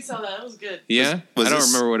stuff. We saw that. It was good. Yeah? I don't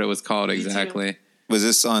remember what it was called exactly. Was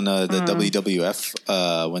this on the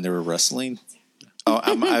WWF when they were wrestling? Oh,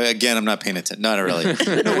 I'm not paying attention. Not really.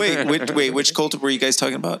 No, wait. Which cult were you guys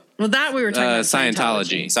talking about? Well, that we were talking about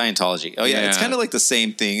Scientology. Oh, yeah. It's kind of like the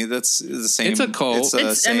same thing. That's the same. It's a cult. They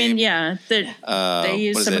use some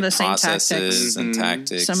of the same tactics. And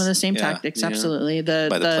tactics. Some of the same tactics, absolutely.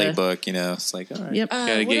 By the playbook, it's like, all right. Yep.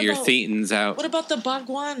 Gotta get your thetans out. What about the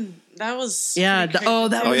Bhagwan? That was... Yeah. That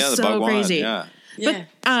was so Bhagwan, crazy. Yeah. But,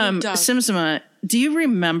 Simsima, do you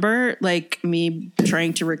remember like me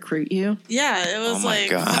trying to recruit you? Yeah, it was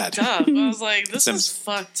fucked up. I was like, this is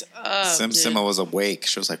fucked up. Simsima was awake.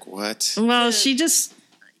 She was like, what? Well, she was.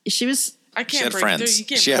 I can't break friends.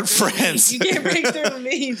 through. She had friends. You can't break through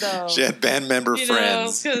me though. She had band member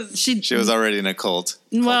friends. She was already in a cult.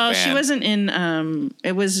 Well, she wasn't in.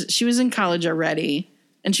 She was in college already,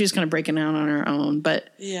 and she was kind of breaking out on her own. But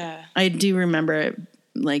yeah, I do remember it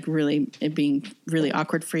being really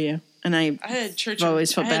awkward for you. And I had church.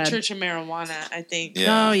 Always felt bad. I had church of marijuana. I think.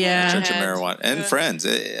 Yeah. Oh yeah. Church of marijuana and friends.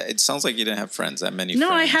 It sounds like you didn't have friends that many. No,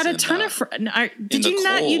 friends I had a ton of friends. Did you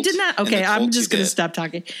not? You did not. Okay, I'm just going to stop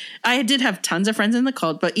talking. I did have tons of friends in the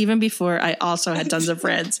cult, but even before, I also had tons of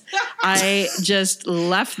friends. I just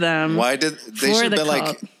left them. Why did they? Should have been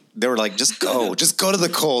like. They were like, just go to the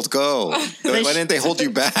cult, go. Why didn't they hold you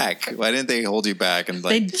back? Why didn't they hold you back and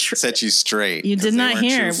like set you straight? You did not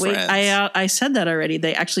hear. Wait, I said that already.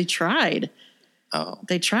 They actually tried. Oh,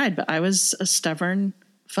 they tried, but I was a stubborn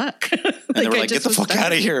fuck. And they were like, get the fuck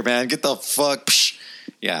out of here, man. Get the fuck. Psh.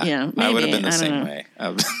 Yeah. Maybe. I would have been the same way.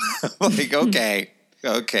 Like,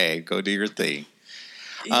 okay, go do your thing.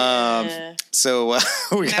 Yeah. So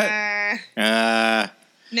we got.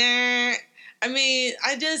 Nah. I mean,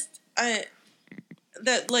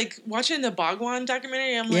 watching the Bhagwan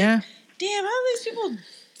documentary, I'm like, damn, how do these people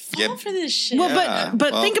fall for this shit? Well,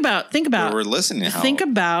 but think about. We're listening. Think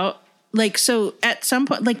about so at some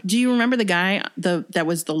point, do you remember the guy that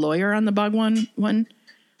was the lawyer on the Bhagwan one?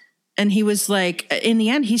 And he was like, in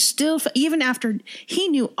the end, he still, even after he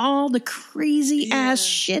knew all the crazy ass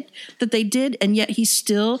shit that they did, and yet he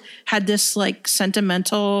still had this like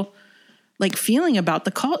sentimental. like feeling about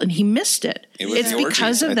the cult, and he missed it. It's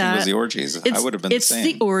because of that. It was the orgies. I would have been the same.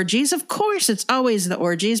 It's the orgies, of course. It's always the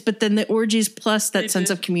orgies, but then the orgies plus that sense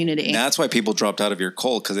of community. And that's why people dropped out of your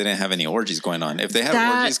cult, because they didn't have any orgies going on. If they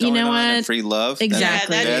had orgies going on and free love,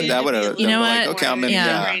 exactly, that would have. You know what? Like, okay, I'm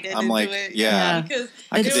in. I'm like, I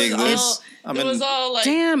can dig this. It was all like,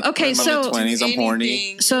 damn. Okay, so 20s, I'm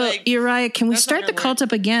horny. So like, Uriah, can we start the cult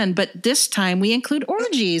up again? But this time we include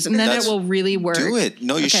orgies, and then it will really work. Do it.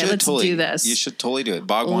 No, you should let's totally do this. You should totally do it.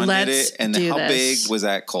 Bhagwan did it, and how big was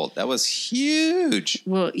that cult? That was huge.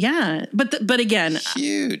 Well, yeah, but again,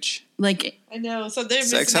 huge. Like I know. So they're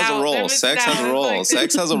sex has a role. Sex has a role.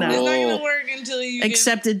 Sex has a role. It's not going to work until you.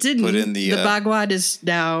 Except it didn't. Put in the Bhagwan is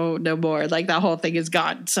now no more. Like that whole thing is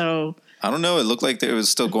gone. So I don't know. It looked like it was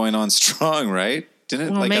still going on strong, right? Didn't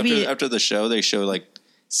it? Well, like maybe after the show, they show like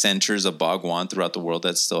centers of Bhagwan throughout the world.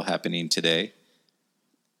 That's still happening today.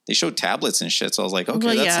 They showed tablets and shit. So I was like,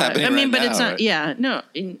 okay, that's happening. I mean, right but now, it's not. right? Yeah, no,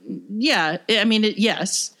 yeah. I mean,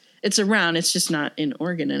 yes, it's around. It's just not in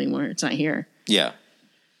Oregon anymore. It's not here. Yeah,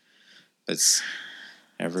 it's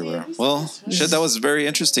everywhere. Well, shit, that was very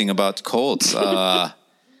interesting about cults. That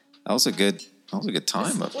was a good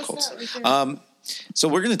time of cults. So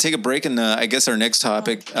we're going to take a break, and I guess our next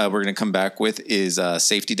topic we're going to come back with is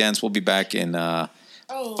safety dance. We'll be back in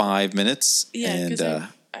 5 minutes. Yeah, and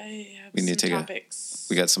I have we need to take topics.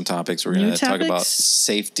 We got some topics. We're going to talk about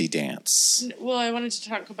safety dance. Well, I wanted to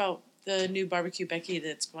talk about the new Barbecue Becky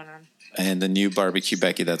that's going on. And the new Barbecue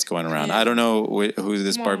Becky that's going around. Yeah. I don't know who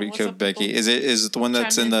this Barbecue Becky is. Is it the one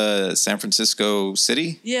that's in the San Francisco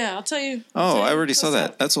city? Yeah, I'll tell you. I already saw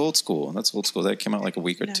that. That's old school. That came out like a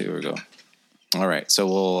week or two ago. All right, so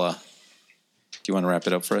we'll. Do you want to wrap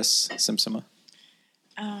it up for us, Simsima?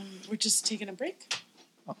 We're just taking a break.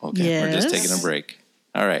 Okay, yes. We're just taking a break.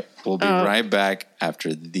 All right, we'll be right back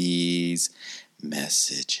after these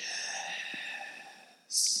messages.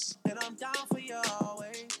 And I'm down for you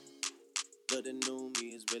always. But the new me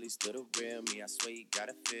is really still the real me. I swear you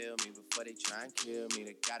gotta feel me before they try and kill me.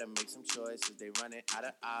 They gotta make some choices. They running out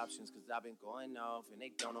of options. Cause I've been going off and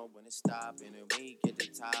they don't know when to stop. And when you get to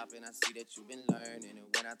the top and I see that you've been learning.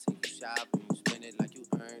 And when I take you shopping, you spend it like you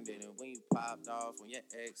earned it. And when you popped off on your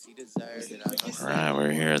ex, he deserved it. All right,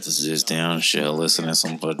 we're here at the Zeus Down Show listening to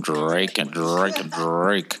some Drake. That's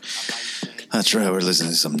right, we're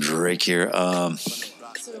listening to some Drake here.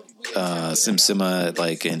 Simsima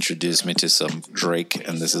like introduced me to some Drake,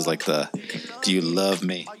 and this is like the "Do You Love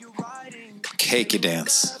Me?" Kiki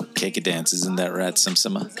Dance. Kiki Dance, isn't that right,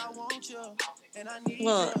 Simsima?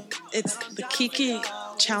 Well, it's the Kiki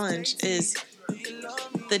challenge is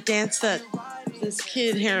the dance that this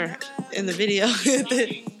kid here in the video,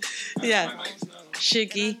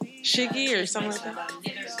 Shiggy or something like that.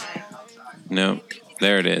 No,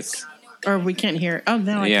 there it is. Or we can't hear. Oh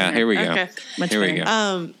no! Here we go. Okay. Here we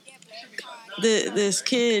go. This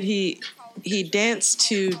kid he danced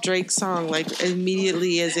to Drake's song like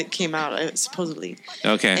immediately as it came out, supposedly.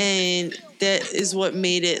 Okay. And that is what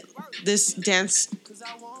made it. This dance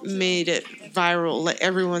made it viral. Like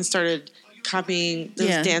everyone started copying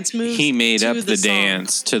those dance moves. He made up the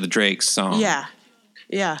dance to the Drake's song.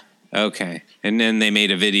 Yeah. Okay. And then they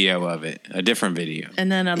made a video of it, a different video. And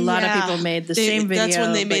then a lot of people made the same video. That's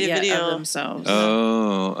when they made a video of themselves.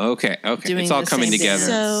 Oh, okay. It's all coming together.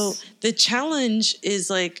 So the challenge is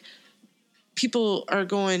like people are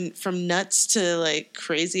going from nuts to like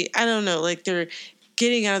crazy. I don't know. Like they're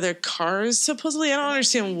getting out of their cars, supposedly. I don't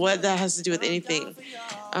understand what that has to do with anything.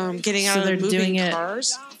 Getting out of their moving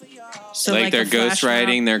cars. So like they're ghost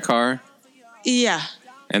riding their car? Yeah.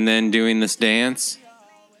 And then doing this dance?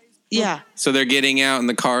 Yeah. So they're getting out and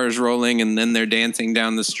the car is rolling and then they're dancing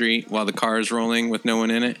down the street while the car is rolling with no one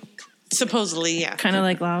in it? Supposedly, yeah. Kind of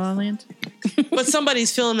like La La Land. But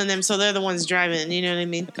somebody's filming them, so they're the ones driving, you know what I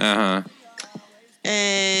mean? Uh-huh.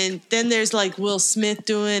 And then there's like Will Smith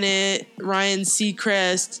doing it, Ryan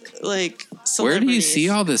Seacrest, like Where do you see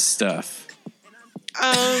all this stuff?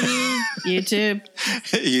 YouTube.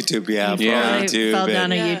 YouTube, yeah. YouTube. Fell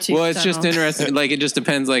down a YouTube. Well, it's just interesting. Like, it just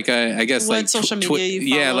depends. Like, I guess, what like social media you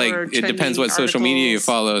follow. Yeah, like it depends what social media you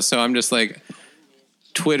follow. So I'm just like,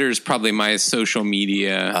 Twitter's probably my social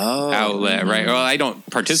media outlet, right? Well, I don't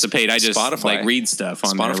participate. I just like read stuff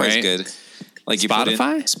on there, right? Spotify's good. Like you Spotify?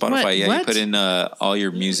 Put in, Spotify, what? You put in all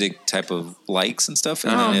your music type of likes and stuff.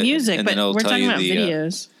 And music, but we're talking about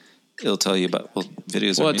videos. It'll tell you about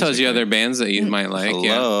videos. Well, it tells you other bands that you might like.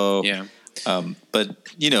 Hello. Yeah. But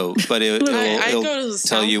it'll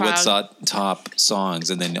tell you what's top songs,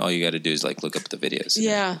 and then all you got to do is like look up the videos.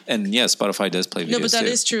 Yeah. And Spotify does play videos. No, but that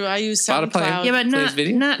is true. I use SoundCloud. Yeah, but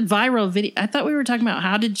not viral video. I thought we were talking about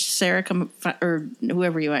how did Sarah or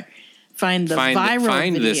whoever you are find the viral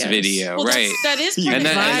find videos. this video, Well, right? That is part and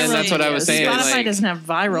of then that's what I was saying. Spotify Like, doesn't have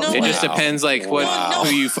viral. No, it videos. just depends, like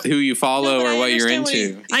who you follow No, but or I what you're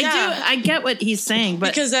understand into. I get what he's saying, but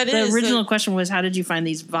Because that the is original question was, how did you find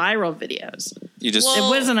these viral videos? You just It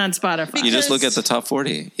wasn't on Spotify. you just look at the top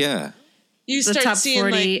 40. Yeah. You the start top seeing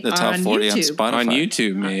 40 like The top on 40 YouTube. on Spotify. On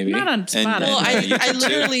YouTube, maybe. Not on Spotify. well, YouTube I too.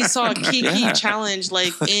 literally saw Kiki Yeah. challenge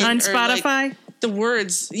like in on or, Spotify. like, the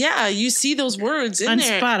words. Yeah, you see those words in On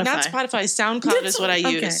there. Spotify. Not Spotify. SoundCloud is what I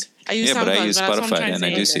Okay. use. I use Yeah, SoundCloud. but I use that's what I'm Spotify trying to and I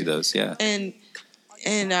say. do see those. Yeah.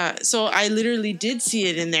 And so I literally did see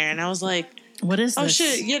it in there, and I was like, What is "Oh this?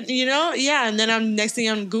 shit!" You know, yeah. And then next thing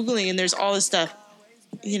I'm googling, and there's all this stuff.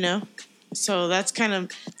 You know, so that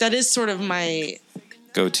is sort of my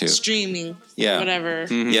Go to. streaming. Yeah. Whatever.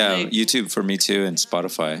 Yeah, Like, YouTube for me too, and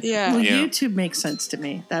Spotify. yeah. Well, Yeah. YouTube makes sense to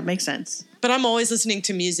me. That makes sense. But I'm always listening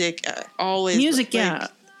to music. Always Music, like, yeah.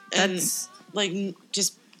 and That's like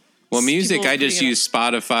just. Well, music, people I just putting it use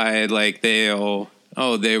Spotify. Like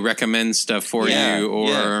they recommend stuff for Yeah, you,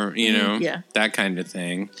 or you know, Yeah. that kind of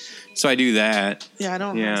thing. So I do that. Yeah, I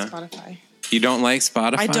don't Yeah. have Spotify. You don't like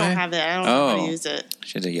Spotify? I don't have it. I don't know how Oh. to use it.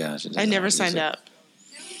 I I never signed up.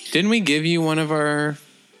 Didn't we give you one of our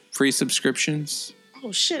free subscriptions?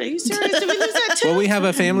 Oh shit! Are you serious? Did we lose that too? Well, we have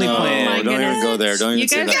a family No, plan. my don't even goodness. go there. Don't you even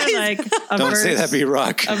say guys that. are like a Don't verse, say that,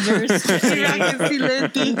 B-Rock. a verse.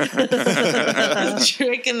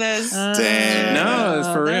 Tricking us. Damn. No, it's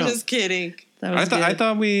for I'm real. just kidding. That I was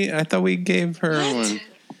thought good. we gave her one.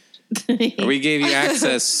 Or we gave you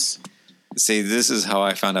access. See, this is how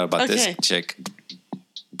I found out about this Okay. chick.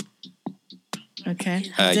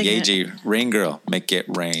 Okay. I'm digging it. Yeji, Rain Girl, Make It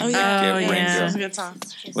Rain. Oh yeah, Make It Rain yeah. That's a Girl good song.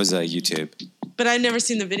 was YouTube. But I've never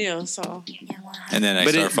seen the video, so And then I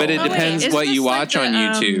But started it following. depends Isn't what you this like watch the, on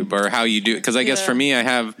YouTube or how you do it. Because I guess Yeah. for me, I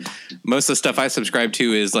have most of the stuff I subscribe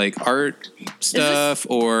to is like art stuff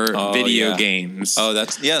or Oh, video yeah. games. Oh,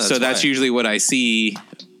 that's so that's why. usually what I see,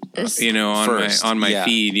 you know, on First, my yeah.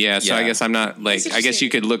 feed. Yeah. So I Yeah. guess I'm not like, That's I guess you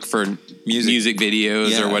could look for music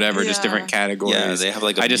videos Yeah. or whatever, just Yeah. different categories. Yeah, they have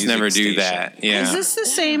like a I just music never do station. that. Yeah. Is this the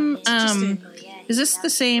same? Is this the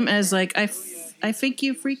same as like I think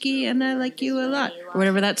you freaky and I like you a lot, or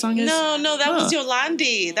whatever that song is? no, that was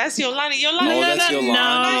Yolandi. That's Yolandi. Yolandi. Oh, that's Yolandi.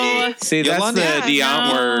 No. See, that's Yolandi. the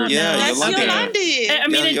Dion word. Yeah, That's Yolandi. Yolandi. I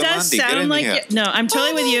mean, Yeah, it does Yolandi, get in sound like here. it. No, I'm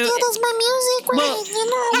totally with you. That is my music, right? Well, You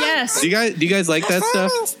know, yes. Do you guys like that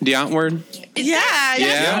stuff? Dion word? Yeah,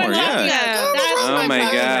 Yeah, I love yeah. that. Oh my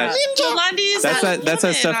god. Yolandi is That's that that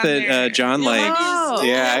stuff that John likes. Oh.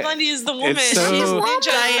 Yeah. Yolandi is the woman. It's so- She's ninja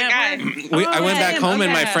is the guy. I went back damn, home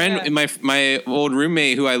and my okay. friend, my old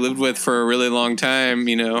roommate who I lived with for a really long time,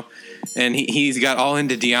 you know, and he's got all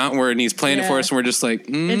into Dion word and he's playing it for Yeah. us and we're just like,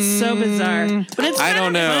 It's so bizarre, but it's I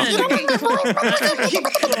kind don't of know. fun.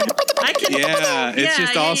 I can. Yeah, it's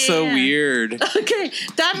just all so weird. Okay,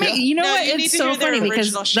 that makes you know No, what? you need It's to so hear their funny because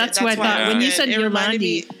original shit. that's what I That's why thought I when you did. said It reminded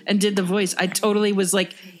me- Yolandi and did the voice. I totally was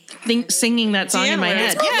like singing that song in my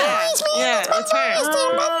head. Yeah, yeah, that's her.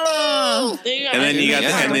 Oh. There you go. And then you got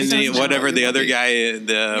Yeah. and then whatever the other guy,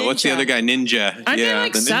 what's the Ninja. other guy? Ninja. Aren't they Yeah.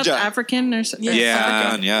 like the South ninja. African or something? Yeah.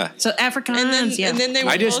 African, yeah. So Afrikaans, and then they were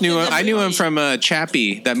I just both knew in him. the I knew him movie. from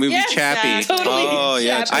Chappie, that movie Yes, Chappie. totally. Oh,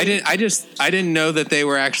 yeah. I didn't know that they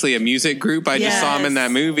were actually a music group. I just saw them in Yes.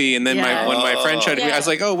 that movie, and then Yes. when my friend showed me, I was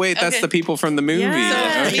like, "Oh wait, that's Okay. the people from the movie."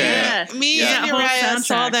 Yeah. Okay. Yeah. Me Yeah. and Whole Uriah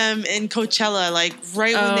saw soundtrack. them in Coachella, like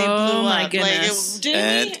right when they Oh, blew my up. goodness. Like,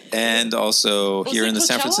 didn't we? And also Was here it in the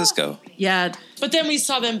San Coachella? Francisco. Yeah, But then we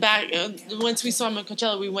saw them back. Once we saw them in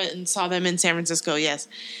Coachella, we went and saw them in San Francisco. Yes.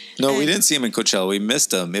 No, we And- didn't see him in Coachella. We missed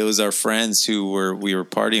them. It was our friends who we were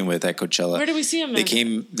partying with at Coachella. Where did we see them?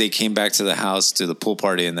 They came back to the house to the pool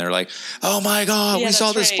party and they're like, "Oh my god, Yeah, we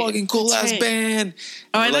saw that's this right. fucking cool That's ass right. band."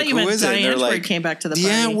 Oh, I We're thought like, you "Who meant is it?" And Diane they're Word like, came back to the The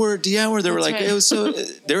party. N-word. They were That's like, right. it was so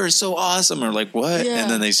they were so awesome. We're like, what? Yeah. And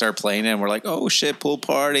then they start playing it and we're like, oh shit, pool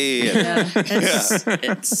party. And, Yeah,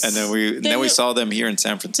 it's and then we saw them here in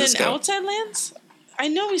San Then Francisco. Outside Lands? I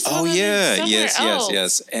know we saw Oh them yeah, somewhere yes, else.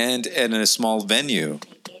 yes. And in a small venue.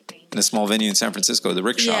 In San Francisco, the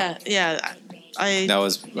Rickshaw. Yeah. That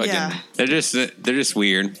was again. Yeah. They're just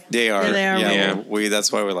weird. They are. Yeah, they are Yeah, weird. that's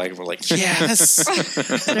why we're like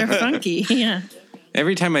yes. they're funky. Yeah,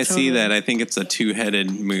 Every time I see Totally. that, I think it's a two-headed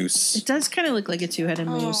moose. it does kind of look like a two-headed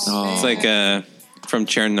moose. Oh. It's like from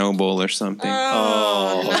Chernobyl or something.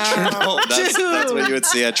 Oh, Chernobyl. That's what you would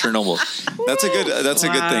see at Chernobyl. That's a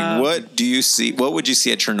good thing. What do you see? What would you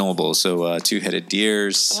see at Chernobyl? So two-headed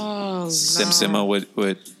deers. Oh, Simsima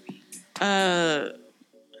would.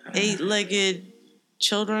 Eight-legged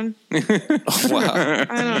children. Oh, wow. I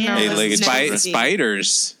don't know. Eight-legged That's children. nasty.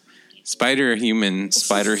 Spiders. Spider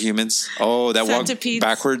humans. Oh, that walk Centipedes.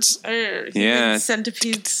 backwards. Yeah.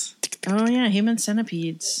 Centipedes. Oh yeah, human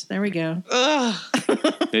centipedes. There we go. Ugh.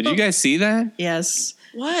 Did you guys see that? Yes.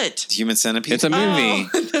 What? Human Centipede. It's a movie.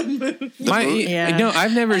 Yeah. No,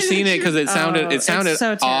 I've never seen it because it sounded it's so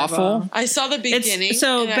terrible. awful. I saw the beginning.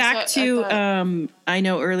 So and back I to thought- I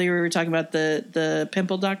know earlier we were talking about the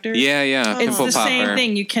pimple doctor. Yeah. It's Pimple the popper. same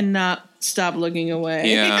thing. You cannot stop looking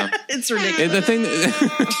away. Yeah. It's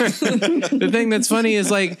ridiculous. The thing that's funny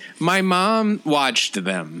is like my mom watched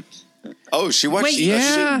them. Oh, she watched. Wait,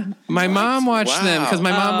 Yeah, my mom watched them because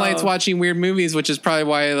my mom Oh. likes watching weird movies, which is probably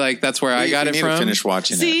why like that's where I got it need from. to finish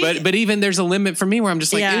watching See? it. But even there's a limit for me where I'm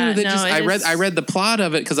just like, Yeah, ooh, that no, just it I is- read the plot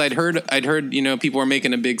of it because I'd heard people were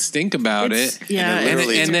making a big stink about It's- it. yeah. And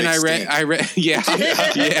literally it's and a then big I read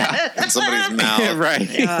yeah. in somebody's mouth. Right.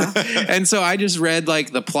 And so I just read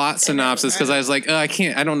like the plot synopsis because I was like, oh, I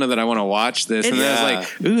don't know that I want to watch this. And then I was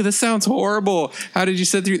like, ooh, this sounds horrible. How did you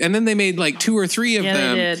sit through? And then they made like 2 or 3 of Yeah, they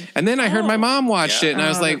them. did. And then I heard my mom watched it and I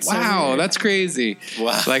was like, that's so wow, weird. that's crazy.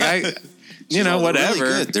 Wow. Like She's all, "They're really whatever.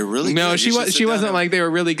 good. They're really no, good. she You should was. sit She down wasn't and-" like they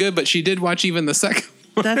were really good, but she did watch even the second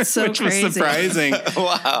one, That's so which crazy. was surprising.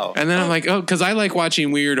 Wow. And then I'm like, oh, because I like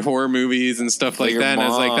watching weird horror movies and stuff like your that. And I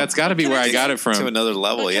was like, mom. that's got to be Can where I I just- got it To from. another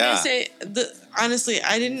level, But can yeah. I say honestly,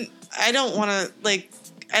 I don't want to like.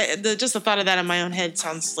 Just the thought of that in my own head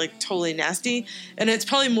sounds like totally nasty, and it's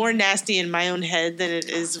probably more nasty in my own head than it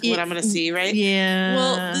is what I'm going to see. Right? Yeah.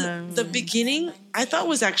 Well, the beginning I thought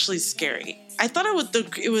was actually scary. I thought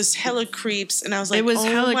it was hella creeps, and I was like, It was oh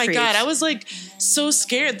hella my creeps. god, I was like so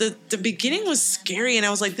scared. The beginning was scary, and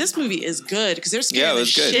I was like, this movie is good because they're scaring Yeah, it the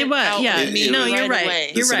was good. shit It was, out yeah. of me No, you're right right.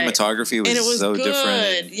 away. The You're right. cinematography was And it was so good.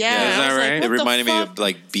 different. Yeah, Is that I was like, right? what It the reminded me fuck? of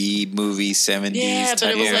like B movie 70s Yeah, but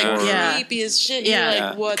type it was of like horror. Yeah. creepy as shit. Yeah. You're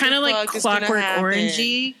like, what kind the of like fuck is gonna Clockwork happen?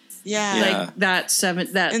 Orangey. Yeah. Yeah. Like that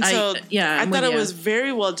seven. That And so I I'm thought with it you. was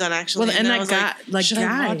very well done, actually. Well, and I that was guy- like, should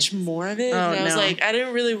guy. I watch more of it? Oh, and I was no. like, I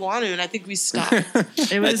didn't really want to, and I think we stopped.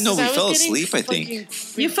 It was. No, we I was fell getting asleep, I think. fucking You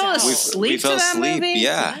freaked fell out. asleep. We fell to that asleep. movie?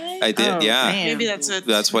 Yeah, I did. Oh, yeah. damn. Maybe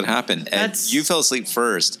that's What happened. And That's- you fell asleep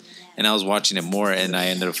first, and I was watching it more, and I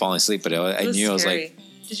ended up falling asleep. But I It was knew I was scary.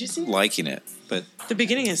 like Did you see? liking it. But The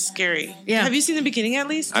beginning is scary. Yeah. Have you seen the beginning at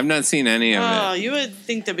least? I've not seen any of Oh, it. you would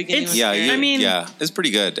think the beginning It's- was yeah, scary. I mean, yeah, it's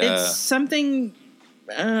pretty good. It's something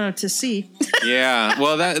to see. Yeah.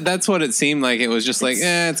 Well, that's what it seemed like. It was just like,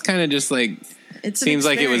 it's kind of just like, It's an seems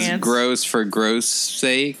like it was experience. gross for gross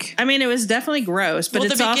sake. I mean, it was definitely gross, but Well,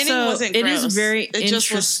 the it's beginning also wasn't it is gross. very It just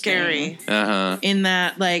was interesting scary. Uh-huh. in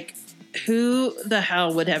that like who the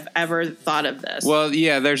hell would have ever thought of this? Well,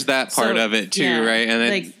 yeah, there's that part So, of it too, yeah, right? And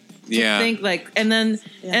like then, to yeah. think like and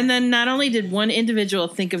then not only did one individual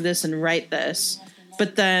think of this and write this,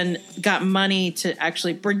 but then got money to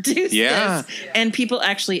actually produce Yeah. this, and people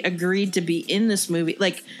actually agreed to be in this movie,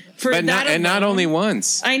 like for but that not alone- only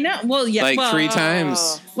once. I know. Well, yeah, Like well, 3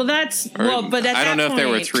 times. Well, that's Or- but at I don't that know if there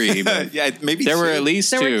were point- 3, but yeah, maybe there were two. at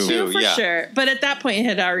least There 2. were 2 for yeah. sure, but at that point it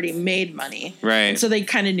had already made money, Right. So they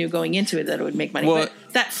kind of knew going into it that it would make money. Well-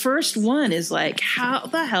 but that first one is like, how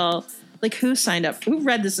the hell? Like, who signed up? Who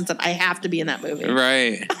read this and said, "I have to be in that movie"?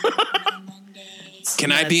 Right.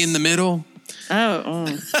 Can I be in the middle? Oh,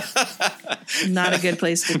 not a good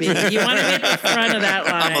place to be. You want to be at the front of that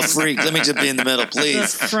line. I'm a freak. Let me just be in the middle, The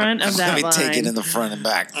please. front of that Let me line. take it in the front and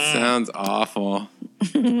back. Sounds awful.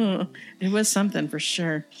 It was something for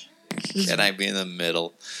sure. Can I be in the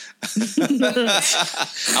middle?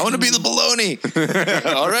 I want to be the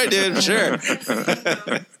baloney. All right, dude. Sure.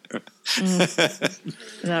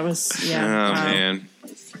 That was Oh, wow. man.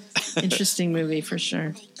 Interesting movie for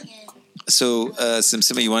sure. So,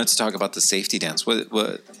 Simsima, you wanted to talk about the safety dance. What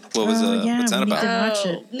was yeah, what's that we need about? to-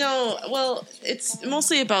 watch it. No, well, it's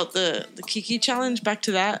mostly about the Kiki challenge. Back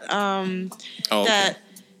to that. Oh, okay.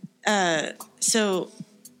 That. So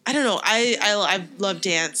I don't know. I love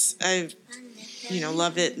dance. I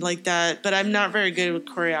love it like that. But I'm not very good with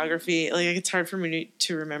choreography. Like it's hard for me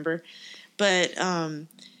to remember. But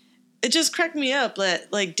it just cracked me up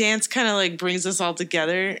that like dance kind of like brings us all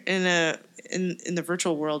together in the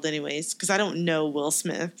virtual world, anyways. Because I don't know Will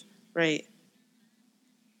Smith, right?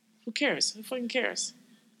 Who cares? Who fucking cares?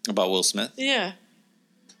 About Will Smith. Yeah.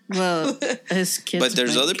 Well, his kids. But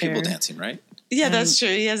there's might other people care. dancing, right? Yeah, that's true.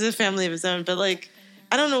 He has a family of his own, but like,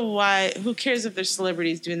 I don't know why. Who cares if there's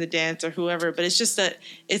celebrities doing the dance or whoever? But it's just that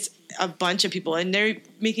it's a bunch of people, and they're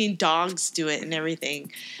making dogs do it and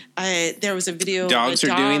everything. There was a video. Dogs of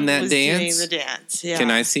a are doing dog that was dance? Doing the dance. Yeah.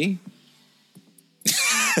 Can I see?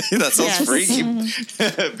 That sounds freaky.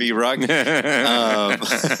 B-Rock.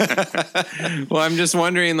 Well, I'm just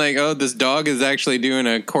wondering, like, this dog is actually doing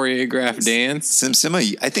a choreographed dance.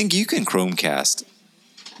 Simsima, I think you can Chromecast.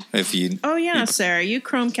 If you. Oh yeah, Sarah, you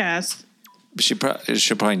Chromecast. She'll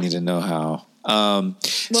probably need to know how.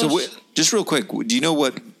 Just real quick, do you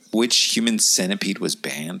know which human centipede was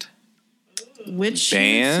banned? Which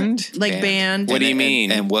banned? Banned. What do you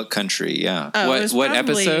mean? And what country? Yeah. What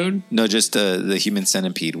episode? No, just the human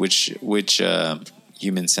centipede. Which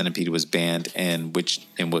human centipede was banned, and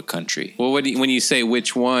in what country? Well, when you say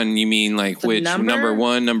which one, you mean like which number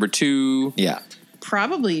 1, number 2? Yeah.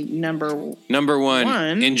 Probably number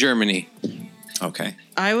one in Germany. Okay.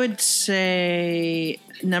 I would say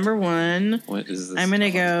number 1. What is this? I'm going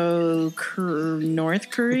to go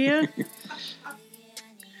North Korea.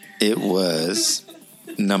 It was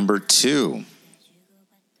number 2.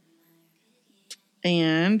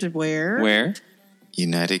 And where? Where?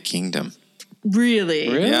 United Kingdom. Really?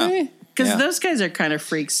 Yeah. Because those guys are kind of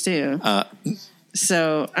freaks too.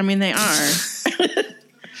 So, I mean, they are.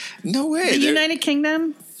 No way. The United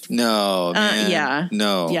Kingdom? No, man. Yeah.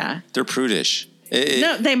 No. Yeah. They're prudish.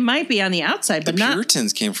 No, they might be on the outside, but the not.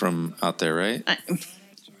 Puritans came from out there, right?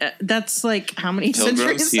 That's like how many Pilgrims?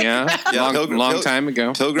 centuries? Yeah. Long time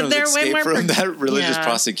ago. Pilgrims escaped from that religious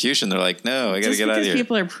prosecution. They're like, no, I got to get out of here.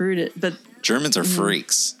 People are prudent, but Germans are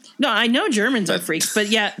freaks. No, I know Germans are freaks, but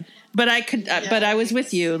yeah, but I could, but I was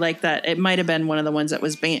with you like that. It might have been one of the ones that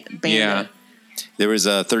was banned. Yeah. There was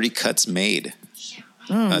 30 cuts made.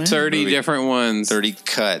 30 different ones. 30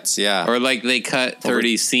 cuts, yeah. Or like they cut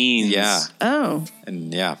 30 scenes. Yeah. Oh.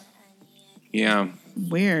 And yeah. Yeah.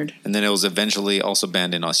 Weird. And then it was eventually also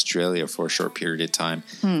banned in Australia for a short period of time.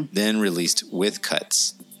 Then released with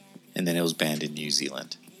cuts. And then it was banned in New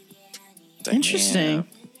Zealand. Interesting.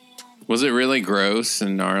 Was it really gross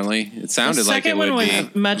and gnarly? It sounded like it would be. The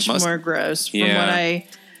second one was much more gross from what I...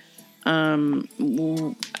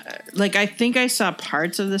 I think I saw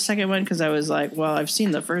parts of the second one because I was like, well, I've seen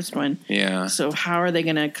the first one. Yeah. So how are they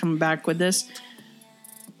going to come back with this?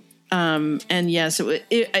 And yes,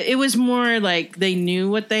 it was more like they knew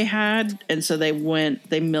what they had, and so they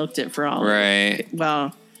milked it for all. Right.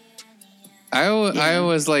 Well, I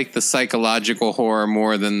always like the psychological horror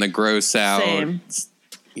more than the gross out. Same.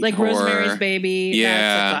 Like horror. Rosemary's Baby. Yeah.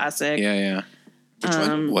 That's a classic. Yeah. Which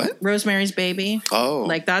one? What? Rosemary's Baby. Oh,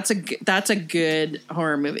 like that's a good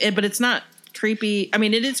horror movie, but it's not creepy. I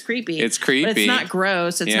mean, it is creepy. It's creepy. But it's not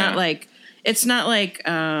gross. It's not like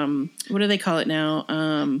what do they call it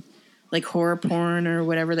now? Like horror porn or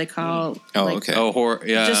whatever they call. Okay. Oh, horror.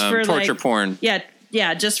 Yeah. Just for torture porn.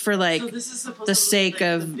 Yeah, just for like the sake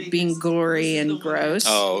of being gory and gross.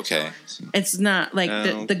 Oh, okay. It's not like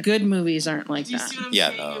the good movies aren't like that.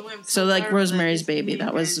 Yeah, no. So like Rosemary's Baby,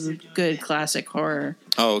 that was good classic horror.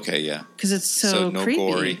 Oh, okay, yeah. Because it's so no creepy.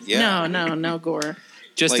 Gory. Yeah. No gore.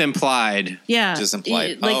 Just implied. Yeah. Just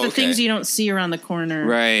implied. Like the things you don't see around the corner.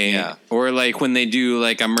 Right. Yeah. Or like when they do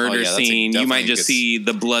like a murder scene, you might just see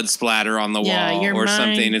the blood splatter on the wall or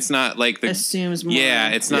something. It's not like the assumes more. Yeah,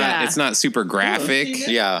 it's not super graphic.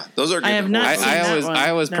 Yeah. Those are good. I have not seen that one. I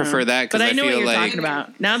always prefer that because I know feel what you're like talking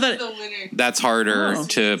about. Now that that's harder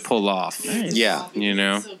to pull off. Nice. Yeah. You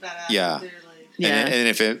know? Yeah. Yeah. And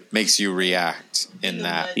if it makes you react in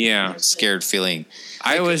that scared feeling.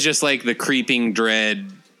 I always just like the creeping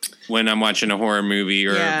dread when I'm watching a horror movie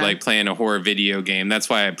or like playing a horror video game. That's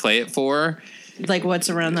why I play it for. Like what's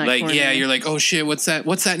around that corner. Yeah, you're like, oh shit, what's that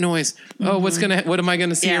noise? Mm-hmm. Oh, what am I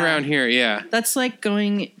gonna see around here? Yeah. That's like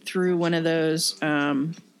going through one of those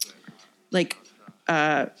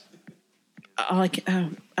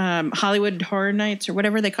Hollywood Horror Nights or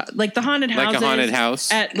whatever they call it. Like the haunted houses. Like a haunted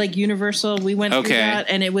house. At like Universal. We went through that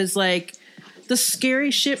and it was like the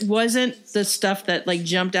scary shit wasn't the stuff that like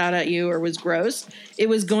jumped out at you or was gross. It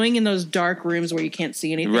was going in those dark rooms where you can't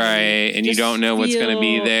see anything. Right. And you don't know what's going to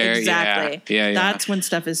be there. Exactly. Yeah. That's when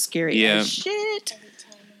stuff is scary. Yeah. Oh, shit.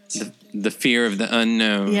 The fear of the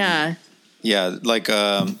unknown. Yeah. Yeah, like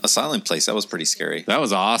a Silent Place. That was pretty scary. That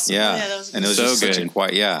was awesome. Yeah, that was and it was so just good. such a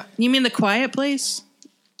quiet. Yeah. You mean The Quiet Place?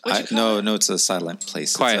 No, it's a Silent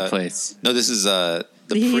Place. Quiet Place. No, this is the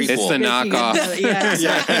prequel. It's the knockoff. Yeah,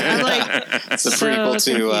 exactly. I'm like, it's the prequel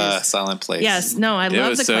to confused. Silent Place. Yes, no, I love It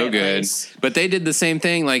was The so Quiet good. Place. But they did the same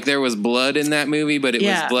thing. Like there was blood in that movie, but it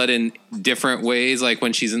was blood in different ways. Like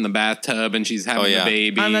when she's in the bathtub and she's having the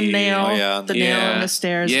baby. On the nail. The nail Yeah. on the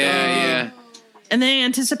stairs. Yeah. And then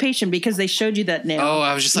anticipation because they showed you that nail. Oh,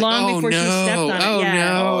 I was just like, long before she stepped on it. Oh, Yeah.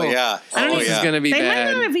 no. Oh yeah. I don't know This is going to be They bad.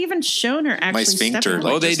 might not have even shown her actually My sphincter. stepping on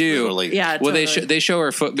Like, it. Oh, they just do. literally- Yeah, Well, totally. they show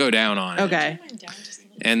her foot go down on it. Okay.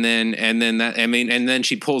 And then then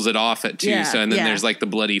she pulls it off at 2. Yeah, so and then yeah. there's like the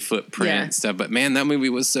bloody footprint and stuff. But man, that movie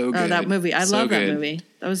was so good. Oh, that movie! I love that good. movie.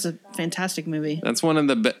 That was a fantastic movie. That's one of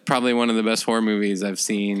the probably one of the best horror movies I've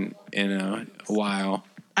seen in a while.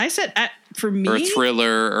 I said for me, or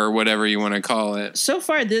thriller or whatever you want to call it. So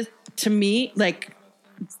far, this to me, like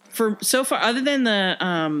other than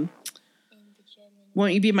the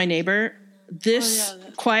Won't You Be My Neighbor, this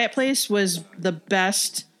Quiet Place was the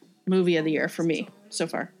best movie of the year for me so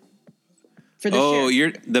far. For this year.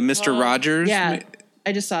 You're the Mr. Rogers? Yeah.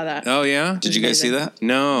 I just saw that. Oh, yeah? Did you guys see that?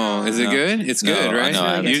 No. Is it good? It's good, right? No,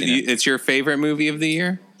 I haven't seen it. It's your favorite movie of the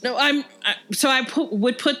year? No,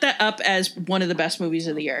 would put that up as one of the best movies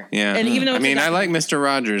of the year. Yeah. And even though I like Mr.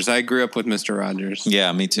 Rogers. I grew up with Mr. Rogers.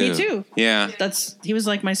 Yeah, me too. Me too. Yeah. He was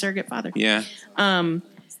like my surrogate father. Yeah.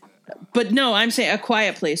 But no, I'm saying A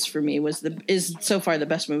Quiet Place for me is so far the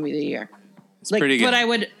best movie of the year. It's pretty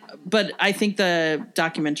good. But I think the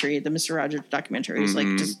documentary, the Mr. Rogers documentary, is like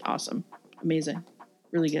just awesome, amazing,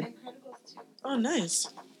 really good. Oh, nice.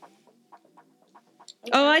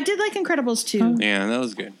 Oh, I did like Incredibles too. Yeah, that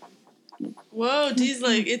was good. Whoa, D's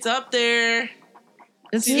like it's up there.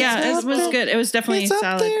 It was good. It was definitely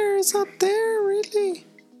solid. It's up there, really.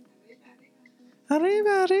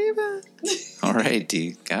 Arriba, arriba. All right,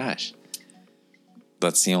 D. Gosh,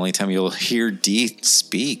 that's the only time you'll hear D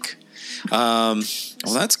speak. Well,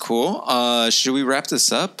 that's cool. Should we wrap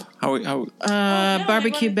this up?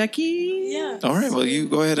 Barbecue Becky. Yeah. All right. Well, you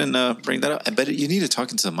go ahead and bring that up. I bet you need to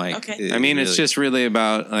talk into the mic. Okay. It's just really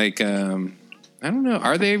about like I don't know.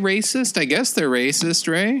 Are they racist? I guess they're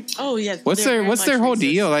racist, right? Oh yeah. What's their whole racist.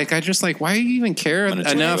 deal? Like, I just like, why do you even care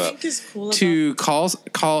enough to call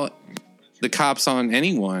the cops on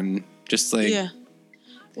anyone? Just like,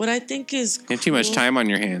 What I think is you have too much time on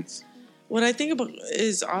your hands. What I think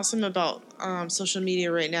is awesome about social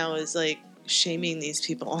media right now is like shaming these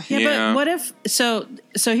people. Yeah, but what if so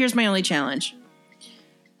here's my only challenge.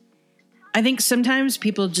 I think sometimes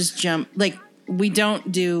people just jump, like we don't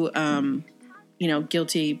do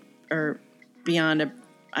guilty or beyond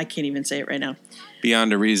I can't even say it right now.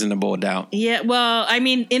 Beyond a reasonable doubt. Yeah, well, I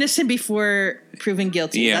mean innocent before proven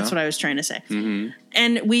guilty. Yeah. That's what I was trying to say. Mm-hmm.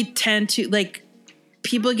 And we tend to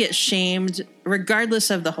people get shamed regardless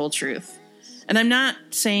of the whole truth. And I'm not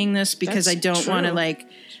saying this because I don't want to I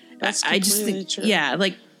just think, true. Yeah,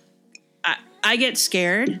 like I get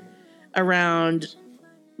scared around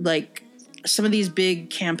like some of these big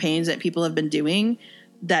campaigns that people have been doing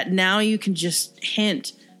that now you can just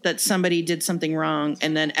hint that somebody did something wrong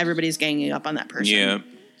and then everybody's ganging up on that person. Yeah.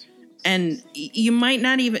 And you might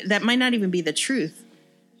not even be the truth.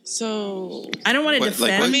 So I don't want to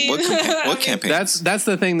defend. What campaign? That's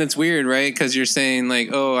the thing that's weird, right? Because you're saying like,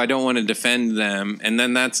 oh, I don't want to defend them, and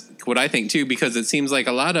then that's what I think too. Because it seems like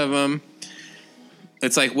a lot of them,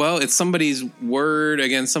 it's like, well, it's somebody's word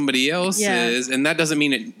against somebody else's, and that doesn't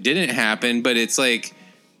mean it didn't happen, but it's like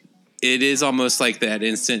it is almost like that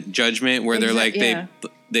instant judgment where they're like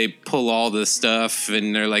they pull all the stuff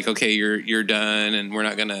and they're like, okay, you're done, and we're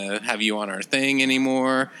not gonna have you on our thing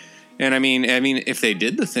anymore. And I mean, if they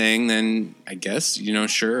did the thing, then I guess,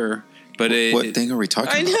 sure. But what thing are we talking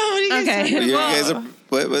about? I know. What are you guys talking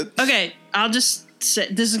about? What? Okay, I'll just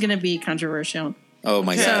say this is going to be controversial. Oh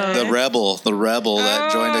my God! The rebel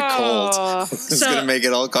that joined a cult is going to make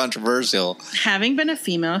it all controversial. Having been a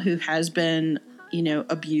female who has been,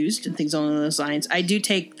 abused and things along those lines, I do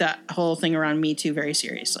take that whole thing around Me Too very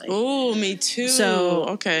seriously. Oh, Me Too. So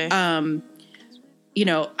okay.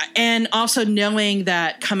 And also knowing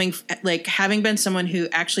that having been someone who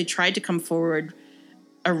actually tried to come forward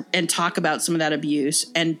and talk about some of that abuse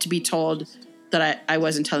and to be told that I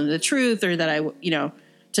wasn't telling the truth or that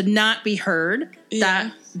to not be heard,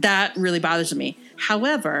 that really bothers me.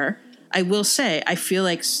 However, I will say, I feel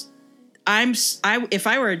like if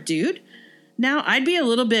I were a dude now, I'd be a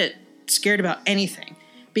little bit scared about anything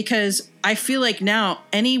because I feel like now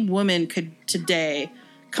any woman could today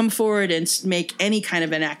come forward and make any kind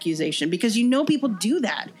of an accusation because people do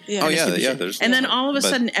that. Yeah. Oh yeah. And then all of a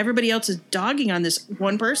sudden, everybody else is dogging on this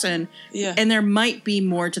one person. Yeah. And there might be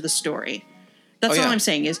more to the story. That's all I'm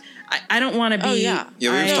saying is I don't want to be. Oh yeah.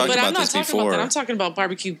 Yeah, we've talked about this before. I'm talking about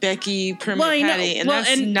Barbecue Becky, Permanent Patty, and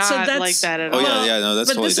that's not like that at all. Oh yeah, no, that's totally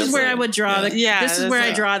different. But this is where I would draw this is where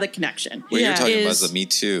I draw the connection. What you're talking about is the Me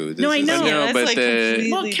Too. No, I know. Yeah, but like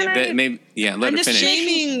let her finish.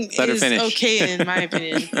 Shaming is okay in my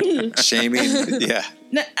opinion. Shaming, yeah.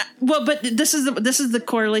 Well, but this is the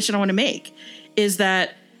correlation I want to make is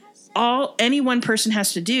that any one person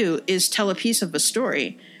has to do is tell a piece of a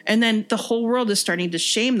story. And then the whole world is starting to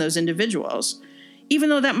shame those individuals. even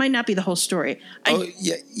though that might not be the whole story. I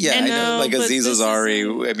know. Like Aziz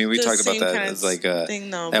Ansari. I mean, we talked about that. It's like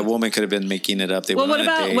that woman could have been making it up.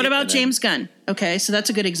 What about James Gunn? Okay, so that's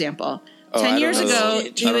a good example. 10 years ago,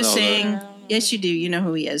 he was saying. Yes, you do. You know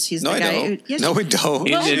who he is. He's the guy. No, we don't.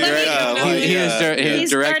 He's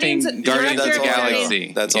directing Guardians of the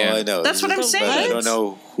Galaxy. That's all I know. That's what I'm saying. I don't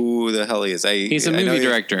know who the hell he is. He's a movie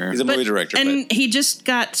director. He's a movie director. And he just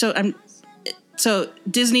got so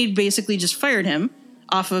Disney basically just fired him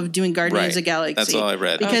off of doing Guardians of the Galaxy. That's all I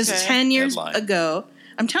read. Because 10 years ago,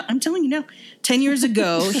 I'm telling you now, 10 years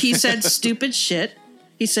ago, he said stupid shit.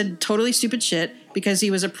 He said totally stupid shit because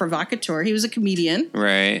he was a provocateur. He was a comedian.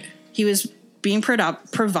 Right. He was being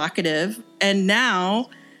provocative. And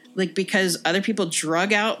now, like, because other people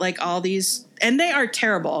drug out, like, all these... And they are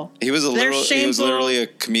terrible. He was literally a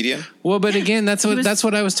comedian. Well, but again, that's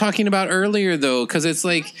what I was talking about earlier, though, because it's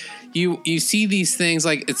like... You see these things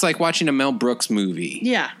like it's like watching a Mel Brooks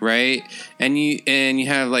movie, right? And you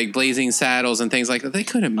have like Blazing Saddles and things like that. They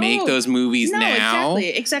couldn't make those movies now,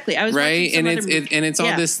 exactly. I was right, and it's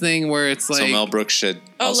all this thing where it's like Mel Brooks should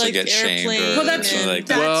also get shamed.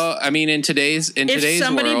 Well, I mean, in today's if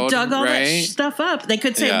somebody world, dug all that stuff up, they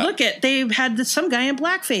could say, "Look they had some guy in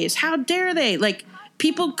blackface. How dare they?" Like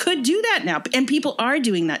people could do that now, and people are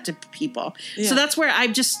doing that to people. Yeah. So that's where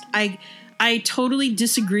I totally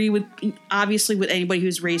disagree with anybody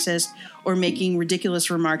who's racist or making ridiculous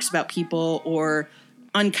remarks about people or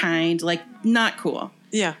unkind, like not cool.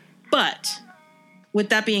 Yeah. But with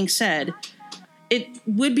that being said, it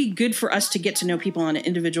would be good for us to get to know people on an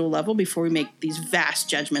individual level before we make these vast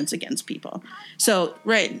judgments against people. So,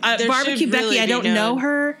 Barbecue Becky, I don't know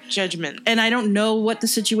her judgment, and I don't know what the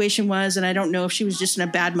situation was, and I don't know if she was just in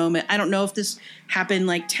a bad moment. I don't know if this happened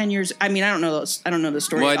like 10 years. I mean, I don't know the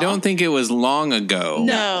story. Well, I don't think it was long ago.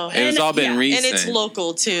 No, it's all been recent, and it's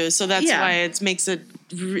local too. So that's why it makes it.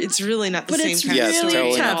 It's really not the same. Kind of story.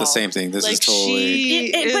 Totally not the same thing. This is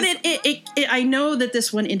totally. I know that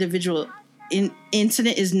this one individual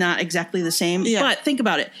incident is not exactly the same, but think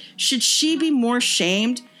about it. Should she be more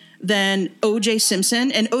shamed than O.J.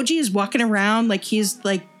 Simpson? And O.J. is walking around like he's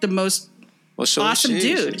like the most awesome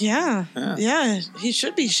dude. Yeah, he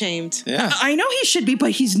should be shamed. Yeah, I know he should be,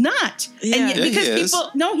 but he's not. Yeah. And because he's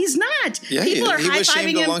not. Yeah, people are he was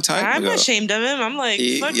shamed him. A long time I'm ago. ashamed of him. I'm like,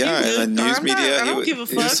 fuck you, in the news media, I don't give a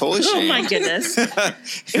fuck. He was totally shamed. Oh my goodness.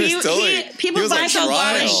 People buy a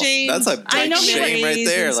lot of shame. That's a big shame right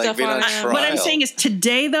there. Like being on trial. What I'm saying is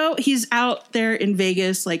today, though, he's out there in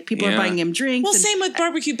Vegas. Like people are buying him drinks. Well, same with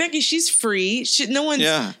Barbecue Becky. She's free.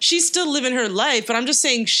 She's still living her life. But I'm just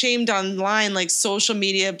saying, shamed online, like social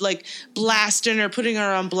media, like blasting her, putting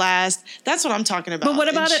her on blast. That's what I'm talking about. But what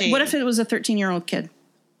about it? What if it was a 13-year-old kid?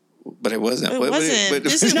 But it wasn't. It wasn't. I'm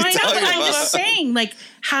just saying, like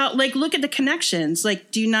how, like look at the connections.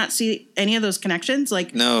 Like, do you not see any of those connections?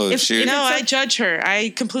 Like, no, I judge her. I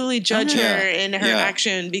completely judge her in her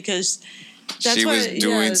action because she was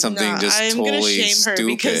doing something just I'm totally gonna shame her stupid.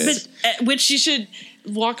 Because which she should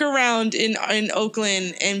walk around in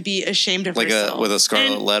Oakland and be ashamed of herself. With a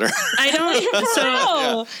scarlet letter. I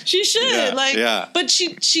don't. She should but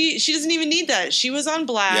she doesn't even need that. She was on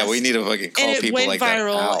blast. Yeah, we need to fucking call people like that. And it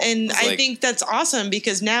went viral, and I think that's awesome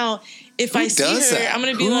because now if I see her, I'm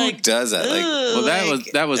gonna be like, who does that? Like, well,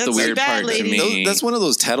 that was the weird part to me. That's one of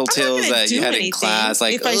those tattletales that you had in class.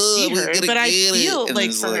 Like, if I see her, but I feel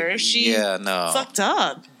like for her, she fucked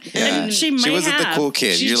up. Yeah. And she wasn't the cool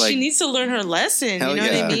kid. She needs to learn her lesson. You know what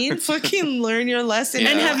I mean? Fucking learn your lesson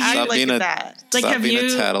and have stop like being that. Stop being a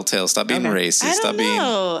tattletale. Stop being racist. I don't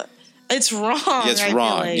know. It's wrong. It's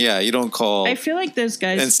wrong. Like. Yeah, you don't call. I feel like those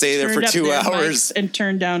guys and stay there for 2 hours and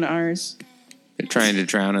turn down ours. They're trying to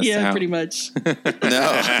drown us out. Yeah, pretty much.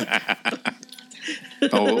 No.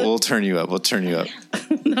 We'll turn you up. We'll turn you up.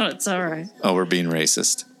 No, it's all right. Oh, we're being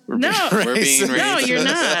racist. We're being racist. No, you're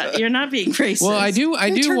not. You're not being racist. Well, I do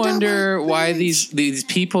wonder why these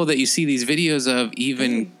people that you see these videos of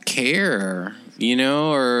even care,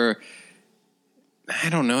 or I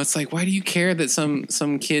don't know. It's like, why do you care that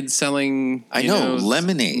some kid selling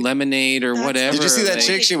lemonade or whatever? Did you see that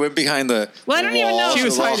chick? She went behind the well, I don't even know. She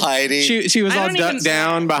was hiding. She was all ducked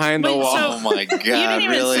down behind the wall. Oh my god! You didn't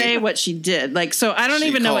even say what she did. Like, so I don't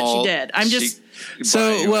even know what she did. I'm just.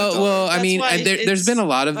 I mean, there's been a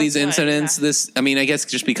lot of these incidents. I mean, I guess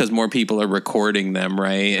just because more people are recording them,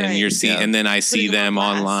 right? And you're seeing, and then I see them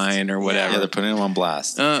online or whatever. Yeah, they're putting them on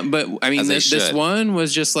blast. But I mean, this one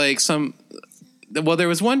was just like some. Well, there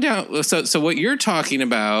was one down. So what you're talking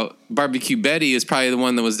about, Barbecue Betty, is probably the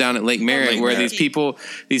one that was down at Lake Merritt, where these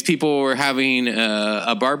people were having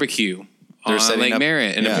a barbecue on Lake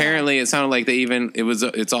Merritt, and apparently it sounded like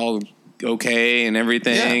it's all okay and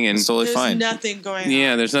everything, and it's totally There's fine. nothing going on.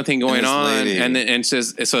 Yeah, there's nothing going on, lady- and it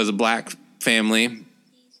says so as a black family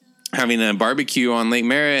having a barbecue on Lake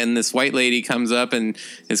Merritt, and this white lady comes up and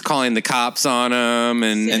is calling the cops on them,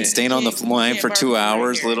 and staying on the line for 2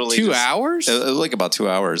 hours, literally 2 hours, it was like about 2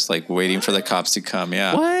 hours, like waiting for the cops to come.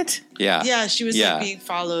 Yeah, what? Yeah, she was like being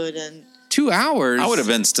followed, and 2 hours. I would have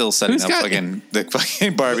been still setting Who's up got- the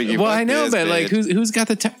fucking barbecue. Well, Fuck I know, this, but like, bitch. who's got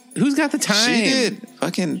the time? Who's got the time? She did.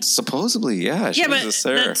 Fucking supposedly, yeah. She Yeah, was but just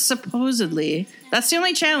there. that's supposedly. That's the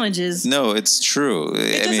only challenge is No, it's true.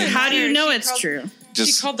 I doesn't mean, how do you matter. know She it's called- true?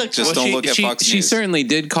 just she called the just cops. don't look at Fox She News. certainly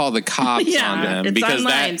did call the cops Yeah, on them it's because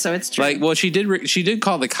online, that, so it's true. Like, well, she did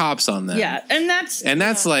call the cops on them. Yeah, and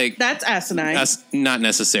that's like that's asinine. that's not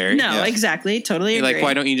necessary. No, Yeah. exactly. Totally agree. Like,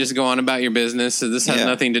 why don't you just go on about your business? So this has Yeah.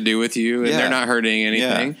 nothing to do with you, and Yeah. they're not hurting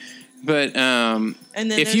anything. But And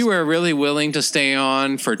then if you were really willing to stay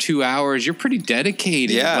on for 2 hours, you're pretty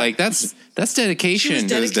dedicated. Yeah. Like that's dedication. She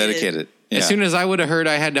was It was dedicated. Yeah. As soon as I would have heard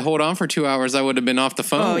I had to hold on for 2 hours, I would have been off the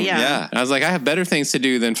phone. Oh, yeah. Yeah. I was like, I have better things to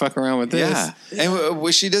do than fuck around with this. Yeah.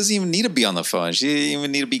 And she doesn't even need to be on the phone. She didn't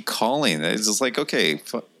even need to be calling. It's just like, okay,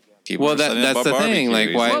 people Well, are setting that's up a the thing,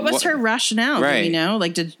 barbecue. like, why- what was her rationale? Do Right. we know?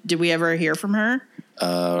 Like, did we ever hear from her?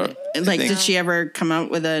 Did she ever come out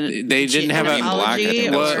with a? They didn't have an a- being black. I apology?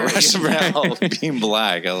 think that was or- her rationale. Being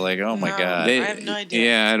black. I was like, oh my No. God. They- I have no idea.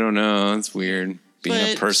 Yeah, I don't know. It's weird.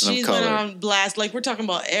 Being a person she's of color. been on blast. Like, we're talking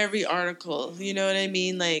about every article. You know what I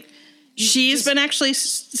mean? Like, She's been actually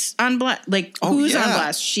on blast. Like, Oh, who's on yeah.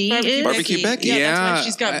 blast? She Barbecue is. Barbecue Becky. Yeah, Yeah, that's why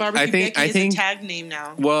she's got I Barbecue think- Becky I think- as a tag name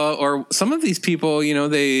now. Well, or some of these people, you know,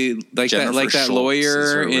 they Jennifer like that Schultz is lawyer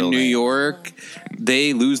her in real New name. York.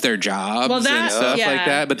 They lose their jobs Well, and that- stuff yeah. like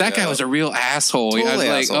that. But that guy Yeah. was a real asshole. I was Totally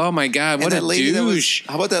like, asshole. oh my God, what And a that lady that was, douche.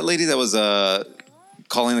 how about that lady that was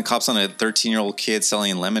calling the cops on a 13-year-old kid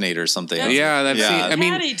selling lemonade or something? That's- Yeah, that's. Yeah. I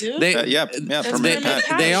mean, Patty, dude. they, Yeah, That's permanent Permanent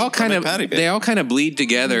Patty. they all kind of Permanent Patty, they all kind of bleed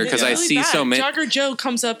together because I It's really see bad. so many. Jogger Joe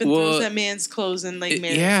comes up and Well, throws that man's clothes and like,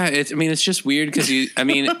 man. Yeah, it's just weird because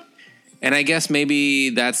and I guess maybe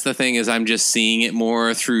that's the thing is I'm just seeing it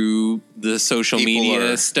more through the social People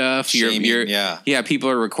media are stuff. shaming, yeah. People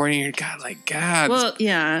are recording. You're God. Well,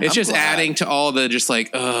 yeah. it's I'm just glad. adding to all the just like,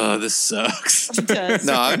 oh, this sucks. It does.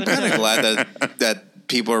 No, I'm kind of glad that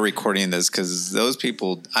people are recording this because those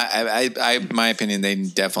people, I, in my opinion, they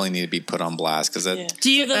definitely need to be put on blast because Yeah.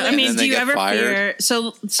 Do you? I And mean, then do they you get ever fired. fear?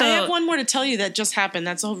 So I have one more to tell you that just happened.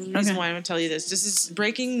 That's the whole reason Okay. why I'm going to tell you this. This is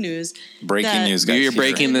breaking news. breaking that- news, guys. You're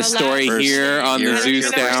breaking the The story last- here on the First- Zeus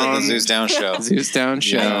first- Down Zeus Down show. Zeus Down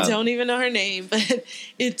show. Yeah. I don't even know her name, but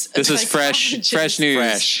it's a This is fresh psychologist. news.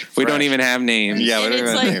 Fresh. We don't even have names. Yeah, we And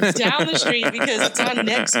don't it's even like down the street because it's on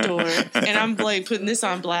next door, and I'm like putting this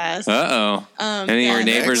on blast. Any of your that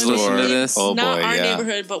neighbors next listen door. to this? Oh, Not boy, our yeah.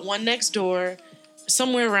 neighborhood, but one next door,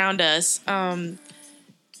 somewhere around us,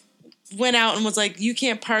 went out and was like, "You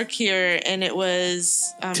can't park here," and it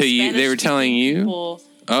was To you- they were telling you? people,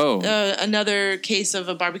 Oh, another case of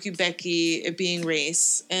a Barbecue Becky it being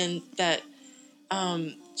race, and that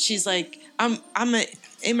she's like, I'm an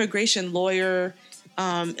immigration lawyer,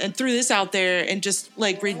 and threw this out there and just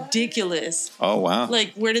like ridiculous. Oh, wow.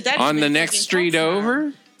 Like, where did that on even the next fucking street come from?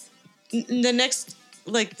 over?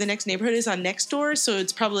 The next neighborhood is on next door, so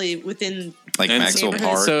it's probably within. Like And Maxwell so-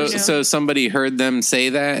 Park. So, you know? so somebody heard them say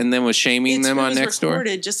that and then was shaming them it on was next door.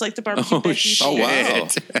 recorded, just like the Barbecue Becky shit. Oh, wow.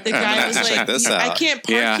 The guy was Check like, this I out. can't park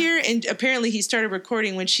Yeah. here. And apparently he started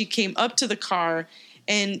recording when she came up to the car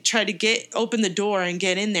and tried to open the door and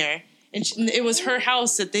get in there. And it was her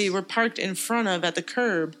house that they were parked in front of at the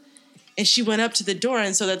curb. And she went up to the door.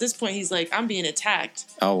 And so at this point, he's like, I'm being attacked.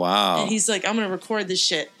 Oh, wow. And he's like, I'm going to record this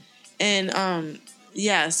shit. And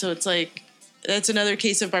yeah, so it's like, that's another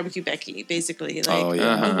case of Barbecue Becky, basically. Like Oh,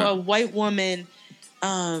 yeah. a white woman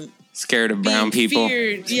Scared of brown being people.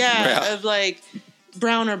 feared, Yeah. of like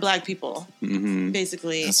brown or black people,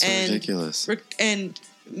 basically. That's so ridiculous. And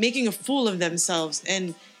making a fool of themselves.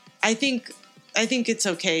 And I think it's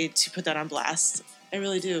okay to put that on blast. I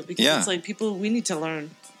really do, because Yeah. it's like we need to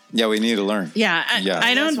learn. Yeah, we need to learn. Yeah, Yeah.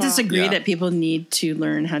 I don't That's wrong. disagree Yeah. that people need to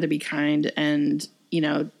learn how to be kind, and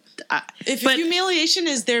If but- humiliation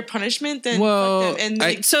is their punishment, then Well, fuck them. And I-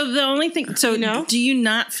 like, so the only thing. So You know? do you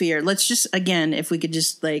not fear? Let's just again, if we could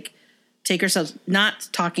just like take ourselves, not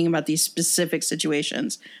talking about these specific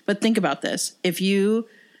situations, but think about this. If you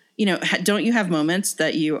don't you have moments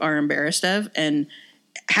that you are embarrassed of and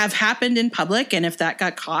have happened in public, and if that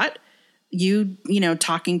got caught, you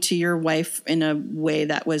talking to your wife in a way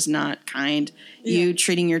that was not kind, you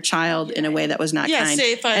treating your child in a way that was not yeah, kind,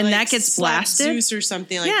 say if I and like, that gets slapped blasted, Zeus or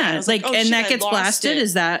something like that. I yeah, was like, oh, and shit, that I gets lost blasted. it.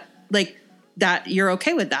 Is that like that you're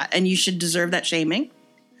okay with that, and you should deserve that shaming?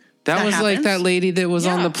 That was happens. like that lady that was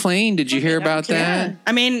on the plane. Did you hear about that?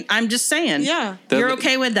 I mean, I'm just saying. Yeah. You're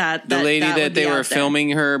okay with that. The lady that that would they be were out there.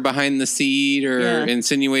 filming her behind the seat or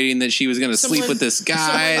insinuating that she was going to sleep with this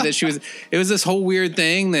guy. That she was. It was this whole weird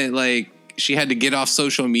thing that like she had to get off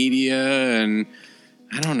social media and.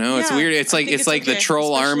 I don't know. It's weird. It's like the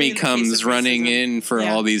troll army comes running in for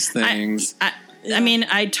all these things. I mean,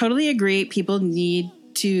 I totally agree. People need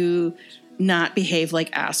to not behave like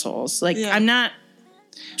assholes. Like I'm not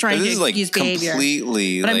trying to excuse behavior,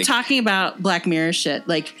 but I'm talking about Black Mirror shit.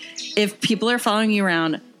 Like if people are following you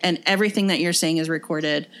around and everything that you're saying is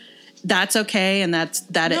recorded, that's okay, and it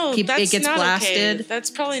gets blasted. Okay. That's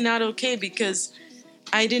probably not okay because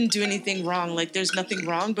I didn't do anything wrong. Like, there's nothing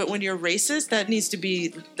wrong. But when you're racist,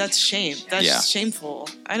 that's shame. That's shameful.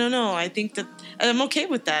 I don't know. I think that I'm okay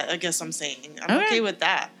with that. I guess I'm saying I'm okay with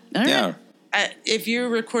that. All right. If you're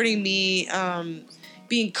recording me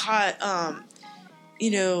being caught,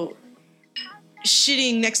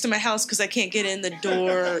 shitting next to my house because I can't get in the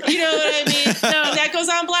door, you know what I mean? No, that goes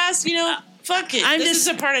on blast. Fuck it. This is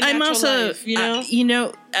a part of natural life.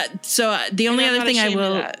 So the only other thing I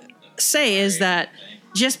will say is that.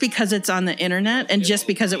 Just because it's on the internet and just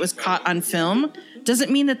because it was caught on film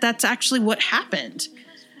doesn't mean that that's actually what happened.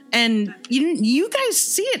 And you guys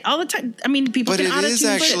see it all the time. I mean, people can auto-tune. But it is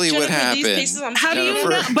actually what happened. How do you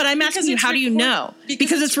know? But I'm asking you, how do you know?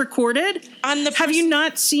 Because it's recorded? Have you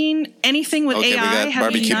not seen anything with AI? We got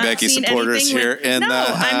Barbecue Becky supporters here in the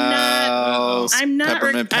house. I'm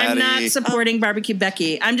not supporting Barbecue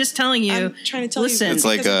Becky. I'm just telling you. I'm trying to tell listen, you. It's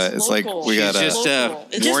like we got just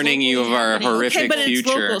warning you of our horrific future. It's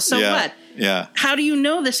local, so what? Yeah. How do you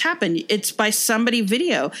know this happened? It's by somebody's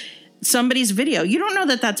video. You don't know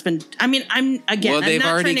that that's been. I mean, Well, they've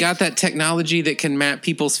already got that technology that can map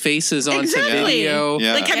people's faces onto video.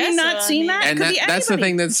 Yeah. Like, have you not seen that? And that's the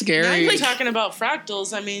thing that's scary. Now you're talking about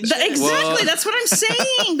fractals. I mean, exactly. Well, that's what I'm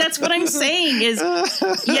saying. That's what I'm saying is,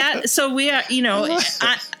 so we are,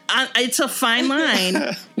 it's a fine line.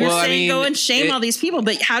 You're saying go and shame all these people,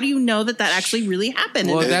 but how do you know that actually really happened?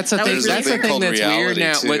 Well, that's the thing. That's the thing that's weird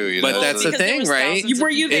now. But that's the thing, right? Were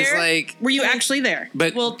you there? Were you actually there?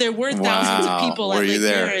 Well, there were thousands of people. Were you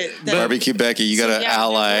there? Barbecue Becky, you got an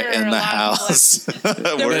ally in the house.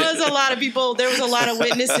 There was a lot of people. There was a lot of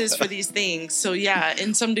witnesses for these things. So yeah,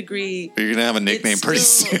 in some degree, you're gonna have a nickname pretty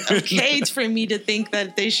soon. Okay, it's for me to think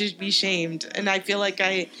that they should be shamed, and I feel like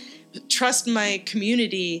I trust my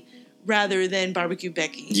community rather than Barbecue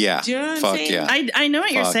Becky. Yeah. Do you know what I'm saying? Yeah. I know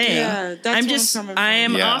what you're saying. Yeah, that's I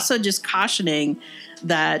am also just cautioning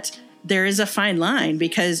that there is a fine line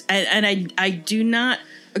because I do not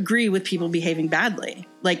agree with people behaving badly.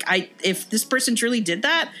 Like if this person truly did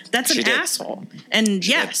that, that's an asshole. And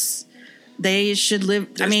they should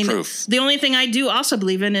live. There's proof. The only thing I do also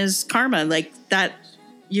believe in is karma. Like that.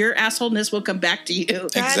 Your assholeness will come back to you.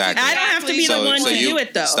 Exactly. I don't have to be the one to do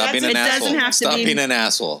it, though. Stop being an asshole. Stop being an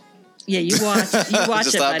asshole. Yeah, you watch Just it, buddy.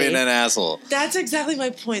 Stop being an asshole. That's exactly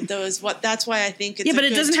my point, though. That's why I think it's but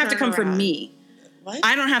it doesn't have to come from me. What?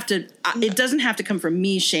 I don't have to. It doesn't have to come from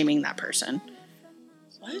me shaming that person.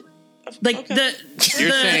 What? Like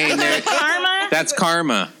you're saying that karma. That's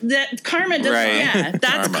karma. That karma doesn't. Right. Yeah,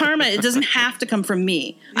 that's karma. It doesn't have to come from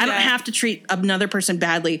me. I don't have to treat another person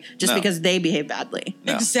badly just because they behave badly.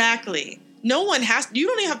 No. Exactly. No one has. You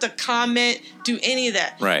don't even have to comment, do any of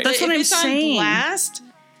that. Right. That's what I'm saying. On blast,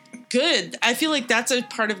 good. I feel like that's a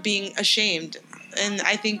part of being ashamed, and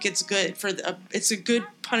I think it's good it's a good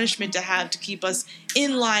punishment to have to keep us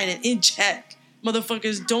in line and in check.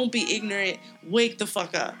 Motherfuckers, don't be ignorant. Wake the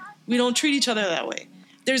fuck up. We don't treat each other that way.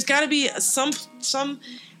 There's got to be some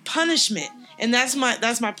punishment, and that's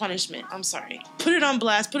my punishment. I'm sorry. Put it on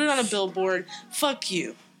blast. Put it on a billboard. Fuck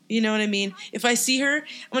you. You know what I mean? If I see her, I'm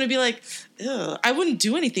gonna be like, ugh. I wouldn't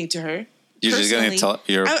do anything to her. You're just gonna tell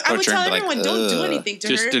your I would tell everyone, like, don't do anything to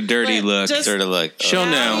her. Just a dirty look. Dirty look. She'll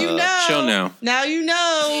know. She'll know. Now you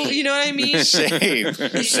know. You know what I mean? Shame.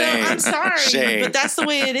 Shame. I'm sorry, Shame. but that's the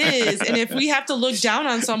way it is. And if we have to look down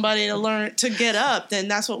on somebody to learn to get up, then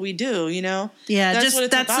that's what we do. You know? Yeah, that's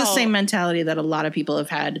the same mentality that a lot of people have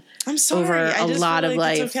had over a lot of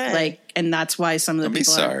life. Okay. Like, and that's why some of the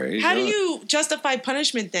people. Sorry. How do you justify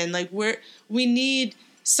punishment then? Like, we need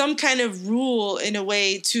some kind of rule in a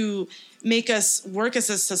way to make us work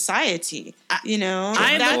as a society, you know.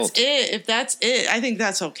 If that's it, I think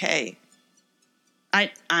that's okay.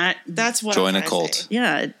 That's what join I'm a cult. say.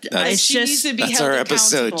 Yeah, that's our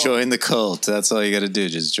episode. Join the cult. That's all you got to do.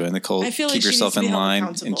 Just join the cult. I feel like keep yourself in line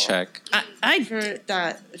and check.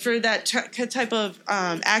 For that type of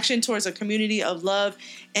action towards a community of love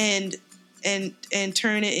and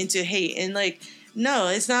turn it into hate and like no,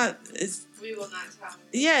 it's not. We will not tell.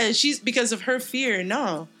 Yeah, she's because of her fear.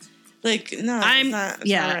 No. Like, no, I'm not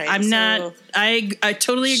right. I'm not. I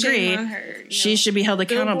totally agree. Her, she should be held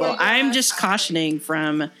accountable. I'm just cautioning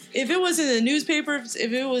from. If it was in the newspaper,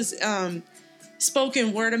 if it was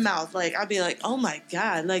spoken word of mouth, like I'd be like, oh my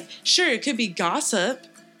God, like sure it could be gossip,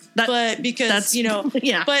 but because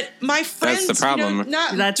but my friends, that's the problem.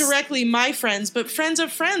 Not directly my friends, but friends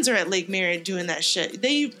of friends are at Lake Merritt doing that shit.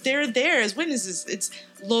 They're there as witnesses. It's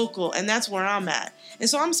local, and that's where I'm at. And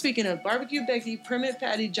so I'm speaking of Barbecue Becky, Permit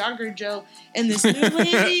Patty, Jogger Joe, and this new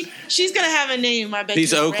lady. She's gonna have a name, I bet.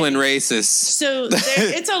 These Oakland racists. So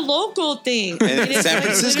it's a local thing. In San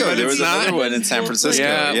Francisco, there was another one in San Francisco.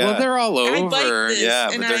 Yeah, well, they're all over. Yeah,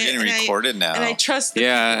 but they're getting recorded now. And I trust.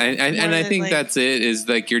 And I think that's it. Is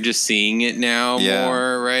like you're just seeing it now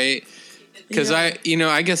more, right? Because I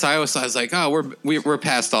guess I was like, oh, we're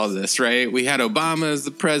past all this, right? We had Obama as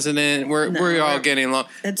the president. We're all getting along.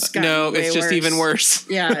 It's just worse. Even worse.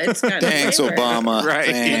 Yeah, it's gotten thanks, way worse. Obama. Right.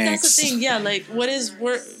 Thanks. But that's the thing. Yeah, like what is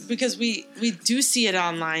worse? Because we do see it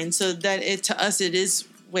online, so that to us it is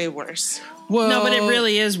way worse. Well, no, but it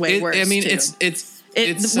really is way worse. I mean, too.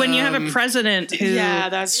 it's when you have a president who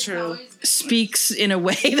that's true speaks in a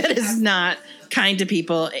way that is not kind to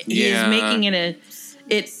people. He's making it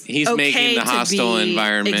he's making the hostile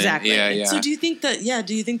environment. Exactly. Yeah. So do you think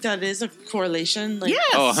that is a correlation? Like,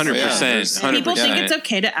 yes. Oh, 100%. People think it's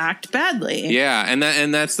okay to act badly. Yeah,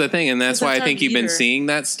 and that's the thing, and that's why I think you've been seeing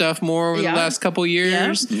that stuff more over the last couple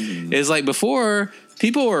years. Yeah. Is like before,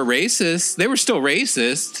 people were racist. They were still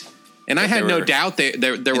racist. And I had no doubt there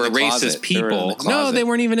were racist people. No, they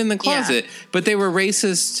weren't even in the closet. Yeah. But they were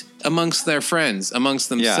racist amongst their friends, amongst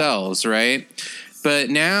themselves, right?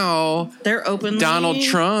 But now they're openly. Donald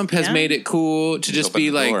Trump has made it cool to just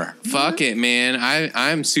be like, fuck it, man.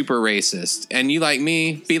 I'm super racist. And you like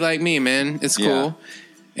me, be like me, man. It's cool.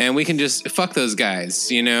 And we can just fuck those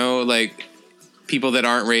guys, like people that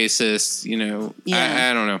aren't racist,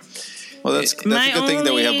 I don't know. Well, that's a good thing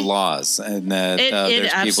that we have laws and that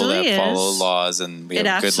there's people that follow laws and we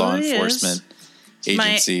have good law enforcement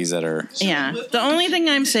agencies that are. Yeah. The only thing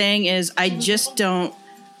I'm saying is I just don't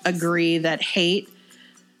agree that hate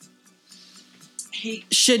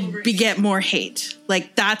should beget more hate.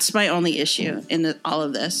 Like that's my only issue in all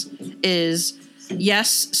of this is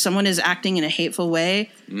yes, someone is acting in a hateful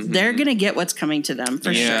way. Mm-hmm. They're going to get what's coming to them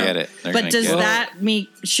for sure. Get it. But does that mean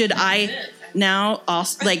should I now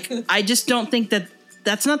also I just don't think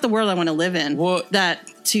that's not the world I want to live in. Well,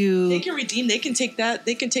 they can redeem. They can take that.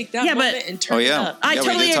 Moment and turn it up. I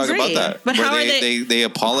totally agree. About that. But how are they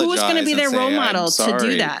apologize? Who's going to be their role model to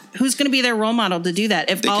do that? Who's going to be their role model to do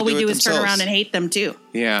that? If all we do is turn around and hate them too.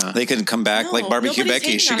 Yeah, they can come back like Barbecue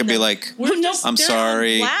Becky. She could be like, "I'm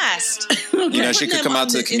sorry." She could come out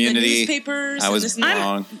to the community. I was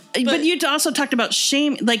wrong. But you also talked about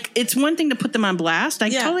shame. Like it's one thing to put them on blast. I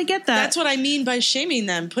totally get that. That's what I mean by shaming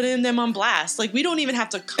them, putting them on blast. Like we don't even have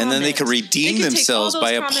to comment. And then they could redeem themselves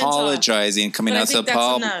by apologizing, coming out to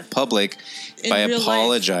the public by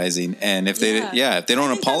apologizing. And if they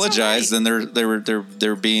don't apologize, then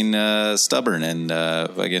they're being stubborn and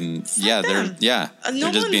again, no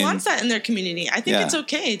one wants that in their community. I think it's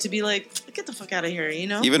okay to be like, get the fuck out of here,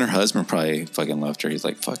 Even her husband probably fucking left her. He's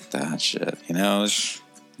like, fuck that shit,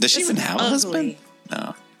 Does she even have a husband?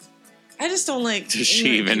 No. I just don't like. Does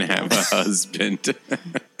she even have a husband?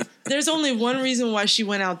 There's only one reason why she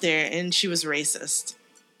went out there, and she was racist.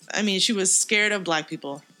 I mean, she was scared of black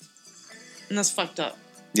people, and that's fucked up.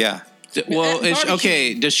 Yeah. Well,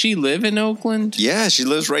 does she live in Oakland? Yeah, she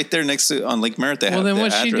lives right there next to on Lake Merritt. Well, then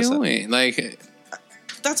what's she doing? Like,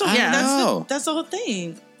 that's what. Yeah, that's the whole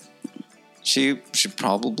thing. She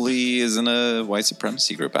probably is in a white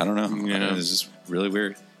supremacy group. I don't know. Yeah. It's just really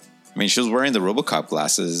weird. I mean, she was wearing the RoboCop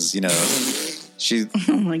glasses. She.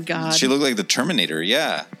 Oh my God. She looked like the Terminator.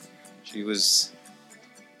 Yeah, she was.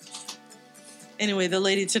 Anyway, the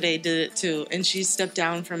lady today did it too, and she stepped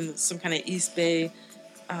down from some kind of East Bay,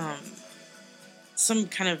 some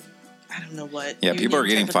kind of I don't know what. Yeah, people are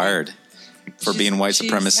getting fired for being white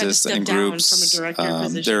supremacists in groups.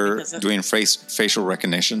 They're doing facial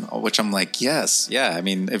recognition, which I'm like, yes, yeah. I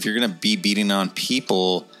mean, if you're going to be beating on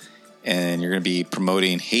people and you're going to be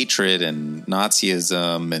promoting hatred and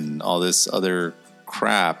Nazism and all this other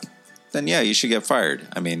crap, then yeah, you should get fired.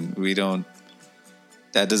 I mean,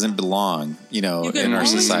 that doesn't belong, in our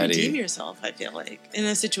society. You redeem yourself, I feel like, in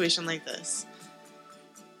a situation like this.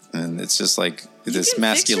 And it's just like this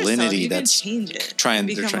masculinity that's trying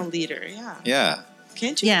to become a leader. Yeah. Yeah.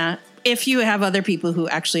 Can't you? Yeah. If you have other people who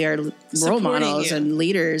actually are role models and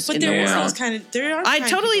leaders in the world. I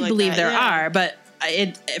totally believe there are, but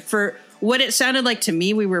for what it sounded like to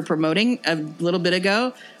me we were promoting a little bit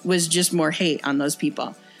ago was just more hate on those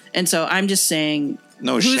people. And so I'm just saying,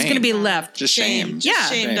 who's going to be left? Just shame. Yeah.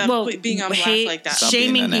 Shamed of being on blast like that.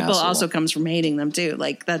 Shaming people also comes from hating them too.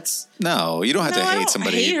 Like that's no, you don't have to hate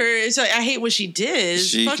somebody. I hate her. It's like, I hate what she did.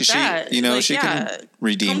 Fuck that. You know, like, she can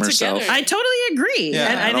redeem herself. I totally agree. Yeah,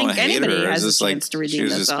 and I think anybody has a chance to redeem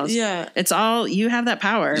themselves. Yeah, it's all you have that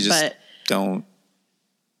power, but don't.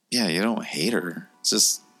 Yeah, you don't hate her. It's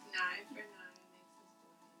just.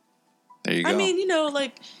 There you go. I mean, you know,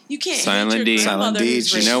 like you can't. Silent D. Silent D.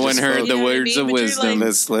 No one heard the words of wisdom.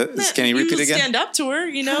 Can you repeat again? Stand up to her,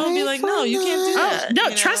 you know, and be like, no, you can't do that.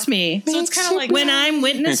 No, trust me. So it's kind of like when I'm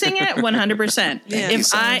witnessing it, 100%.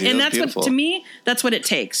 If and that's what to me, that's what it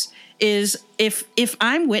takes. Is if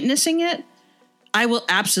I'm witnessing it, I will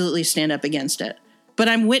absolutely stand up against it. But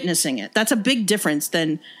I'm witnessing it. That's a big difference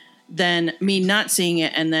than me not seeing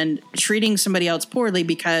it and then treating somebody else poorly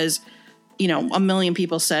because, you know, a million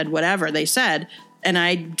people said whatever they said, and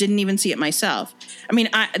I didn't even see it myself. I mean,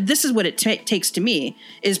 this is what it takes to me,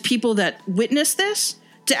 is people that witness this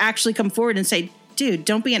to actually come forward and say, dude,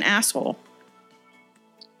 don't be an asshole.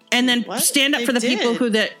 And then stand up for the people who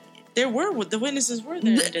the witnesses were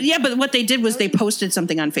there. Yeah, but what they did was they posted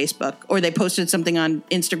something on Facebook or they posted something on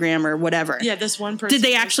Instagram or whatever. Yeah, this one person. Did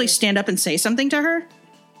they actually stand up and say something to her?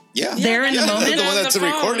 Yeah, they're in the moment. The one that's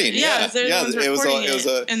recording. Yeah. It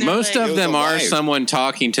was most of them are someone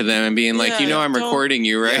talking to them and being like, I'm recording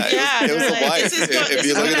you, right? Yeah, it was a wife. If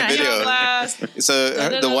you look at the video,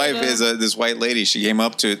 so the wife is this white lady. She came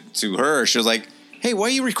up to her. She was like, "Hey, why are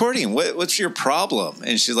you recording? What's your problem?"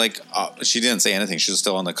 And she's like, she didn't say anything. She was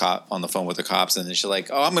still on the phone with the cops. And then she's like,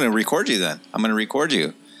 "Oh, I'm going to record you. Then I'm going to record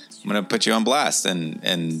you. I'm going to put you on blast." And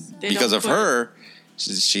because of her,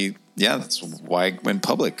 she. Yeah, that's why I went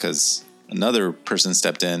public, because another person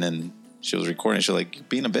stepped in and she was recording. She's like, "You're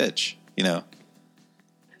being a bitch," you know.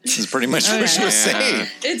 This is pretty much what she was saying.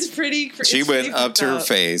 It's pretty. She went up to her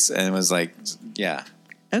face and was like, "Yeah."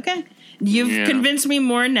 Okay, you've convinced me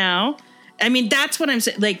more now. I mean, that's what I'm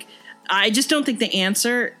saying. Like, I just don't think the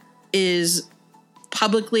answer is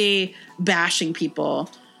publicly bashing people.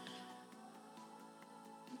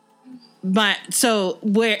 But so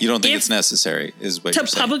where you don't think it's necessary is what to you're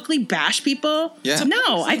saying. Publicly bash people? Yeah.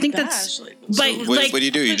 No, I think that's. But what do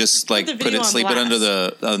you do? You just like put it, sleep it under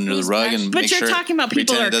the rug, and but make you're sure talking about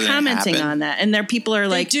people are commenting on that, and there people are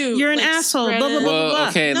like, "You're an asshole." Blah blah blah blah. Well,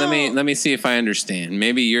 okay, let me see if I understand.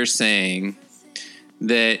 Maybe you're saying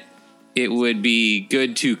that it would be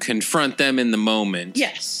good to confront them in the moment,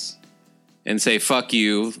 yes, and say "fuck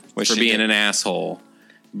you" for being an asshole,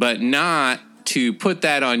 but not to put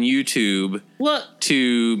that on YouTube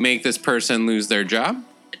to make this person lose their job?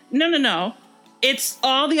 No. It's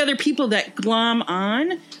all the other people that glom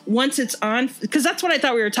on once it's on, because that's what I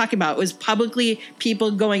thought we were talking about, was publicly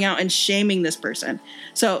people going out and shaming this person.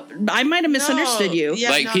 So I might have misunderstood you.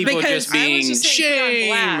 Yeah, people just being shame.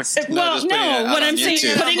 Well, what I'm saying,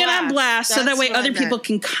 putting it on blast so that way other people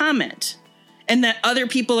can comment. And that other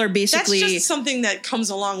people are basically... That's just something that comes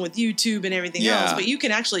along with YouTube and everything else, but you can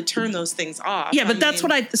actually turn those things off. Yeah, but that's what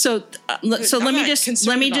I... So let me just...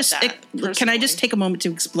 Can I just take a moment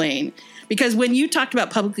to explain? Because when you talked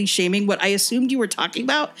about publicly shaming, what I assumed you were talking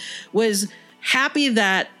about was happy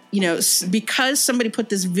that, you know, because somebody put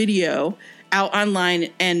this video out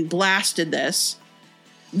online and blasted this,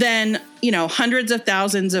 then, you know, hundreds of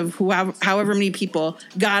thousands of however many people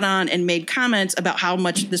got on and made comments about how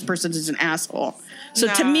much this person is an asshole. So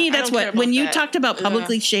to me, that's what, when you talked about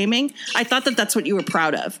publicly shaming, I thought that that's what you were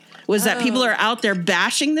proud of, was that people are out there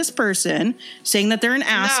bashing this person, saying that they're an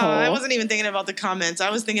asshole. No, I wasn't even thinking about the comments. I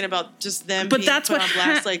was thinking about just them being put on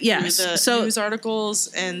blast, like through the news articles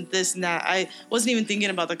and this and that. I wasn't even thinking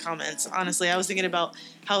about the comments, honestly. I was thinking about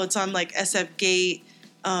how it's on like SF Gate,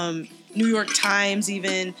 New York Times,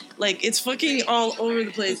 even like it's fucking all over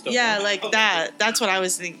the place. Yeah, like that. That's what I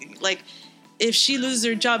was thinking. Like if she loses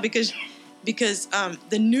her job because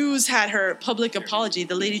the news had her public apology.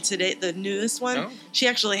 The lady today, the newest one, she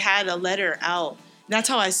actually had a letter out. That's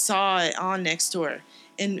how I saw it on Nextdoor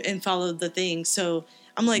and followed the thing. So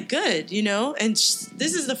I'm like, good, you know. And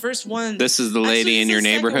this is the first one. This is the lady in your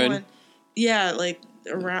neighborhood. Yeah, like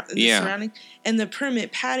around the surrounding. And the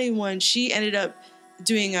Permit Patty one, she ended up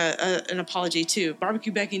doing an apology too.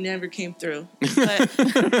 Barbecue Becky never came through. But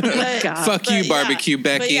fuck you, Barbecue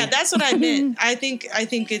Becky. But yeah, that's what I meant. I think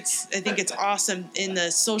it's awesome in the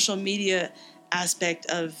social media aspect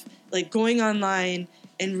of like going online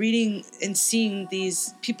and reading and seeing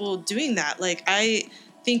these people doing that. Like I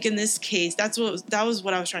think in this case, that was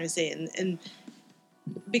what I was trying to say. And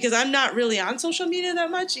because I'm not really on social media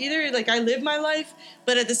that much either. Like I live my life,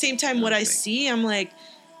 but at the same time, what I see, I'm like,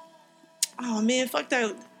 oh man, fuck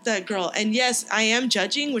that girl. And yes, I am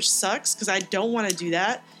judging, which sucks because I don't want to do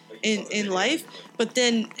that in life. But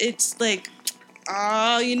then it's like,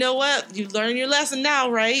 oh, you know what? You learn your lesson now,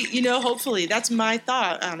 right? You know, hopefully. That's my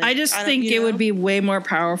thought on it. I just think it would be way more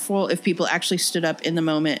powerful if people actually stood up in the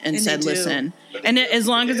moment and said, listen. And as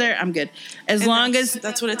long as I'm good. As long as...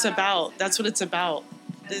 That's what it's about. That's what it's about.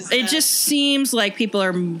 It just seems like people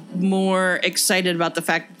are more excited about the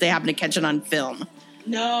fact that they happen to catch it on film.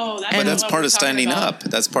 No, but that's part of standing up.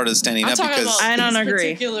 That's part of standing up because I don't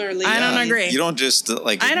agree. I don't agree. You don't just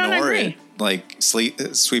ignore it, like sweep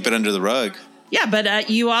it under the rug. Yeah, but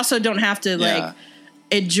you also don't have to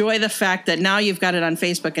enjoy the fact that now you've got it on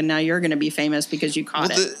Facebook and now you're going to be famous because you caught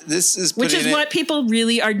it. This is which is what people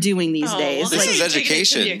really are doing these days. This is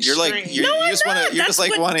education. You're like you're just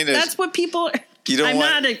like wanting to. That's what people. You don't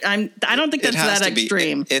I don't think that's that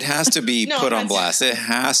extreme. It has to be put on blast. It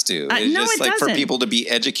has to. It's just like for people to be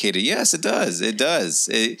educated. Yes, it does. It does.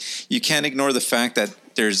 You can't ignore the fact that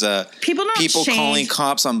there's people calling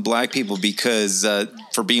cops on black people because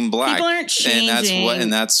for being black. People aren't changing.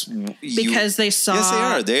 And that's because they saw.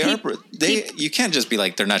 Yes, they are. You can't just be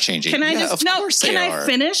like they're not changing. Can I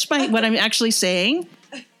finish what I'm actually saying?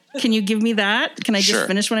 Can you give me that? Can I just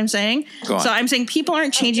finish what I'm saying? Go on. So I'm saying people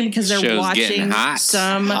aren't changing because they're watching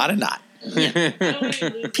some hot or not.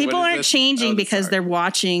 People aren't changing because they're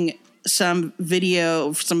watching some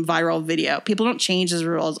video, some viral video. People don't change as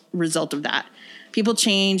a result of that. People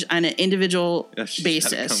change on an individual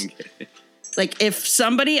basis. Like if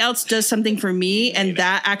somebody else does something for me and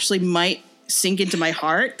that actually might sink into my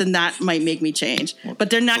heart, then that might make me change. But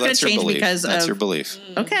they're not going to change because that's your belief.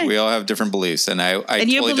 Okay. We all have different beliefs, and I and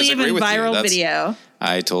totally you believe disagree in with viral you. video.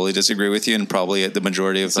 I totally disagree with you, and probably the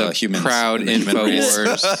majority of humans. Proud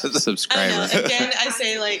InfoWars subscriber. I know. Again, I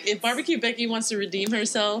say like if Barbecue Becky wants to redeem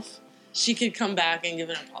herself, she could come back and give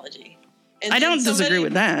an apology. And I don't disagree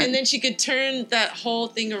with that. And then she could turn that whole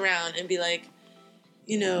thing around and be like,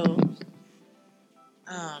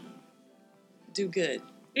 do good.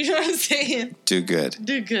 You know what I'm saying? Do good.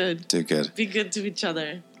 Do good. Do good. Be good to each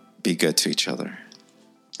other. Be good to each other.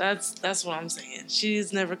 That's what I'm saying.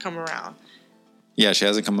 She's never come around. Yeah, she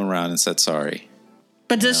hasn't come around and said sorry.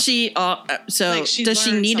 But does she? Does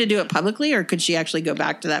she need to do it publicly, or could she actually go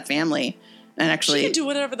back to that family and actually? She can do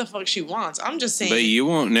whatever the fuck she wants. I'm just saying. But you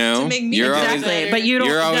won't know. To make me you're always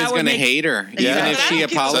going to hate her, even if she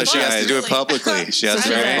apologizes. So she has to do it publicly. She has to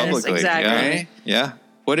do it publicly. Exactly. Right? Yeah.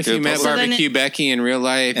 What if you met Barbecue Becky in real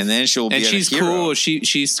life, and then she'll be and she's a hero. cool.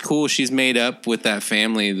 She's cool. She's made up with that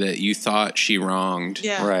family that you thought she wronged.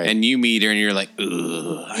 Yeah. Right. And you meet her, and you're like,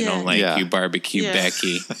 ugh, I don't like you, Barbecue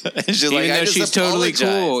Becky. And she's even like, though she's totally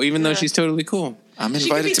cool. Even though she's totally cool. I'm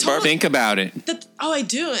invited to barbecue. Think about it. I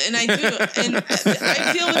do, and I do, and I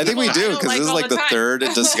feel. I think we do because this is like the third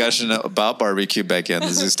discussion about Barbecue Becky on the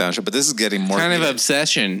Zeus Down Show, but this is getting more kind of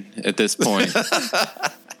obsession at this point.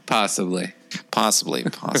 Possibly.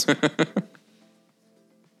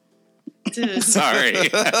 Dude. Sorry.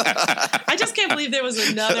 I just can't believe there was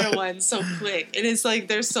another one so quick. And it's like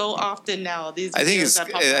there's so often now these videos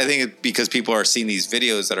that pop up. I think it's because people are seeing these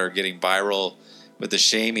videos that are getting viral with the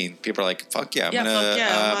shaming. People are like, fuck yeah,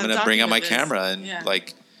 I'm gonna bring out my camera and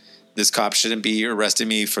like this cop shouldn't be arresting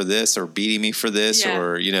me for this or beating me for this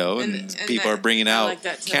or and people are bringing out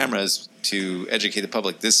cameras to educate the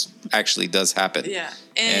public. This actually does happen. Yeah.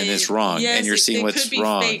 And it's wrong. Yes, and you're seeing what's could be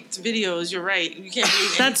wrong. Faked videos, you're right. You can't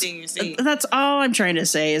believe anything you see. That's all I'm trying to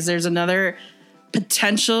say is there's another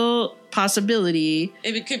potential possibility.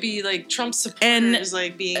 If it could be like Trump supporters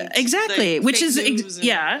like being exactly, like, which is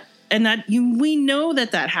and that we know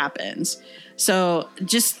that happens. So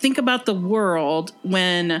just think about the world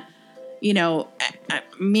when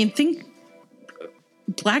think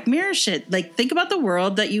Black Mirror shit. Like, think about the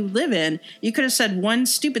world that you live in. You could have said one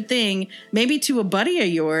stupid thing, maybe to a buddy of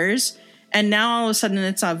yours, and now all of a sudden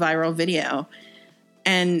it's a viral video.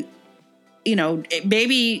 And,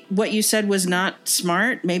 maybe what you said was not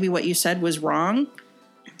smart. Maybe what you said was wrong.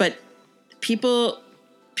 But people's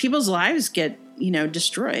lives get,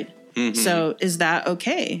 destroyed. Mm-hmm. So is that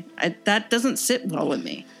okay? That doesn't sit well with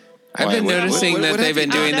me. I've been noticing that they've been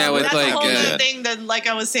doing that with like a whole other thing that, like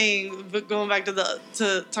I was saying, but going back to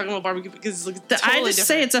talking about barbecue because it's totally I just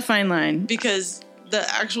say it's a fine line because the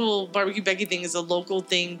actual Barbecue Becky thing is a local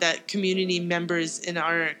thing that community members in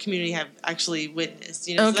our community have actually witnessed.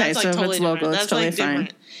 So that's like totally it's local, different. It's totally fine.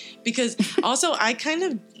 Because also I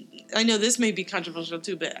know this may be controversial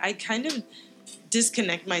too, but I kind of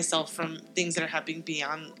disconnect myself from things that are happening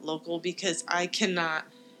beyond local because I cannot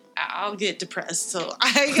I'll get depressed. So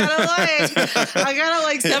I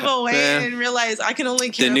gotta step away and realize I can only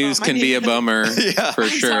care the news about can be a bummer for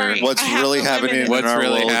sure. sorry. What's really happening? What's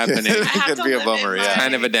really happening? It could be a bummer. Yeah,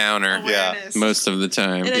 kind of a downer. Awareness. Most of the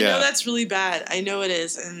time. And I know that's really bad. I know it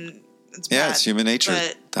is, and it's bad. Yeah, it's human nature.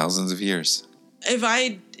 But thousands of years. if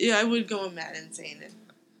I would go mad insane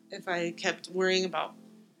if I kept worrying about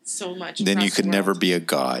so much. Then you across could the never world. be a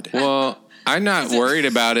god. Well, I'm not worried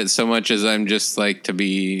about it so much as I'm just like to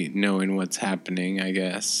be knowing what's happening, I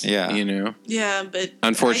guess. Yeah. You know? Yeah, but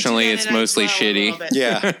Unfortunately, I do that it's and I mostly dwell a little shitty. bit.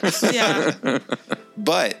 Yeah. Yeah.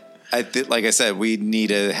 But like I said, we need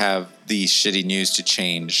to have the shitty news to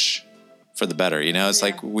change for the better. You know, it's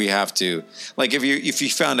like we have to. Like if you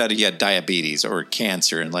found out you had diabetes or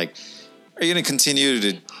cancer, and like, are you going to continue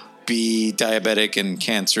to be diabetic and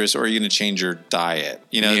cancerous, or are you going to change your diet?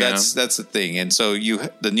 You know, that's the thing. And so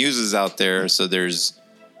the news is out there. So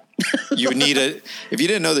you need if you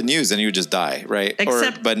didn't know the news, then you would just die, right?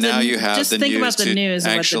 But now you have just the think news about the to news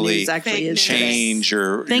and what the actually news actually is. change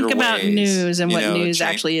your think about ways, news and what news change.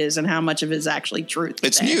 actually is and how much of it is actually truth.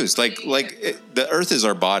 It's today. news. The Earth is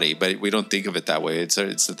our body, but we don't think of it that way. It's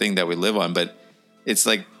the thing that we live on, but it's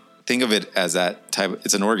like, think of it as that type.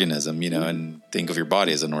 It's an organism, you know, and think of your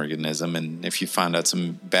body as an organism. And if you find out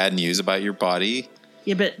some bad news about your body,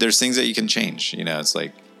 but there's things that you can change. You know, it's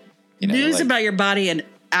like, you know, news about your body and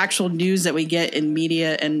actual news that we get in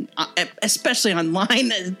media and especially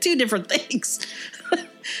online is two different things.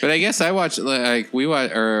 But I guess we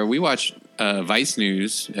watch Vice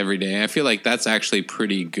News every day. I feel like that's actually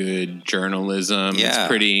pretty good journalism. Yeah. It's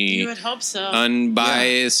pretty You would hope so.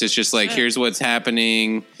 unbiased. It's just like, here's what's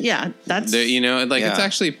happening. Yeah, that's it's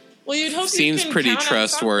actually you'd hope seems you can pretty count on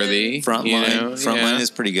trustworthy. Frontline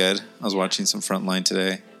is pretty good. I was watching some Frontline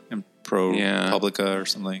today and ProPublica or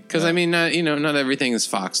something. Because I mean, not everything is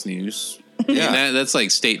Fox News. Yeah, that's like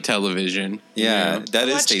state television. Yeah, you know? that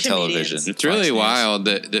is state television. It's really wild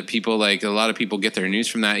that people like a lot of people get their news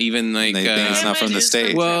from that. Even like they think it's not from the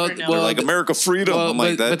state. Well, they're like America Freedom. I'm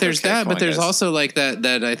like that. But there's that. But there's guys. also like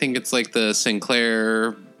that. I think it's like the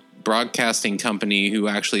Sinclair Broadcasting Company who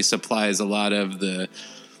actually supplies a lot of the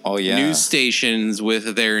news stations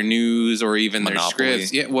with their news or even their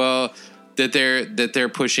scripts. Yeah, well. That they're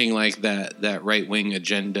pushing like that right wing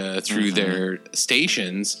agenda through their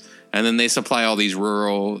stations, and then they supply all these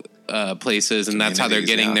rural places, and that's how they're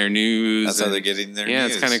getting their news. That's how they're getting their news. Yeah,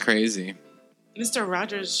 it's kind of crazy. Mr.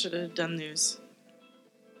 Rogers should have done news.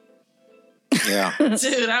 Yeah,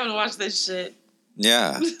 dude, I would watch this shit.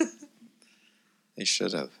 Yeah, they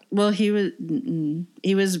should have. Well, he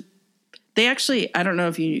was. They actually, I don't know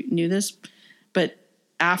if you knew this, but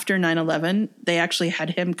after 9/11, they actually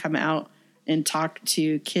had him come out and talk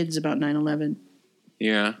to kids about 9/11.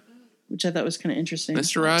 Yeah. Which I thought was kind of interesting.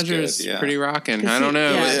 Mr. Rogers, pretty rocking. I don't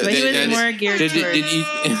know. Yeah, but he was more geared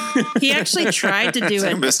towards... He actually tried to do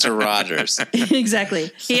it. Mr. Rogers. Exactly.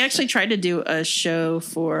 He actually tried to do a show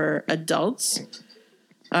for adults.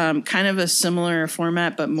 Kind of a similar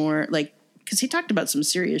format, but more like... Because he talked about some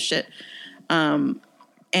serious shit.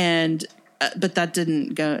 But that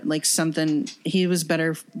didn't go like something. He was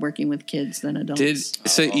better working with kids than adults.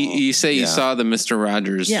 You say you saw the Mr.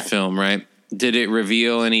 Rogers film, right? Did it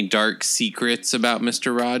reveal any dark secrets about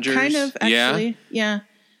Mr. Rogers? Kind of, actually. Yeah.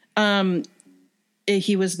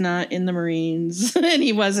 He was not in the Marines, and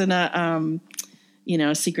he wasn't a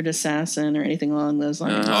secret assassin or anything along those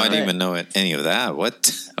lines. I didn't even know any of that.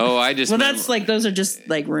 What? Oh, I just... Well, that's like, those are just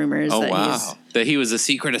like rumors. Oh, wow. That he was a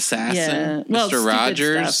secret assassin? Yeah. Mr.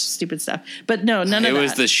 Rogers? Stupid stuff. But no, none of that. It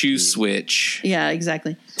was the shoe switch. Yeah,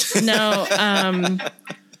 exactly. No,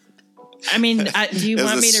 I mean, do you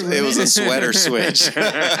want me to ruin it? It was a sweater switch.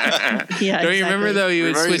 Yeah, Don't you remember, though? He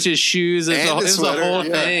would switch his shoes. It was the whole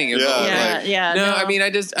thing. Yeah. No, I mean,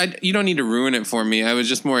 you don't need to ruin it for me. I was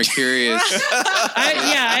just more curious.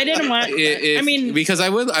 I didn't want... because I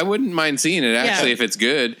wouldn't mind seeing it, actually, if it's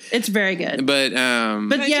good. It's very good. But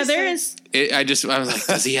yeah, there is... I was like,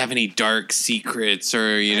 does he have any dark secrets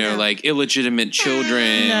or, like illegitimate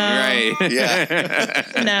children? No. Right. Yeah.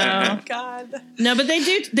 No. God. No, but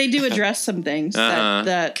they do address some things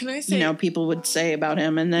that Can I say, people would say about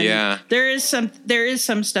him. And then there is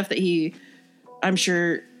some stuff that I'm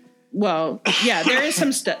sure, well, yeah, there is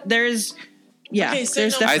some stuff. Yeah, okay, so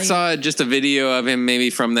I saw just a video of him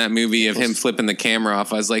maybe from that movie of him flipping the camera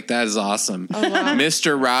off. I was like, that is awesome. Oh, wow.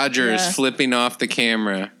 Mr. Rogers flipping off the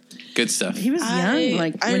camera. Good stuff. He was young,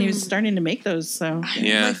 when he was starting to make those. So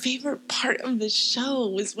my favorite part of the show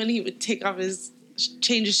was when he would take off his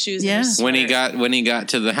change his shoes. Yeah. When he got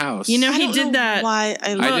to the house. You know, I he don't did know that. why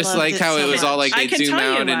I just like how it was all like I they'd can zoom tell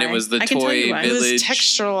you out and why. it was the I can tell you toy why. It was village.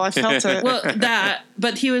 textural. I felt it. Well,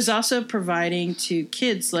 but he was also providing to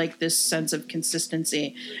kids like this sense of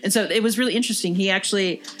consistency, and so it was really interesting. He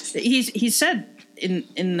actually he said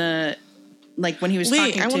in the like when he was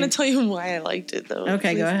talking. I want to tell you why I liked it though.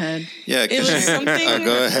 Okay, please. go ahead. Yeah, It was something.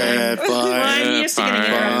 go ahead. Fine. I'm used to getting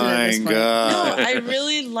interrupted at this Fine. point. God. No, I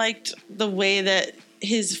really liked the way that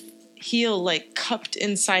his heel like cupped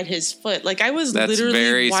inside his foot. Like I was That's literally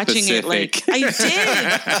very watching specific. it. Like I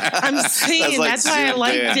did. I'm saying that's why I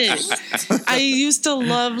liked it. I used to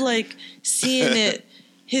love like seeing it.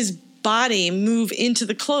 His body move into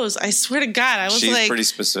the clothes. I swear to God, I was She's like, pretty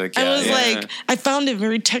specific. I Yeah, was yeah. like, I found it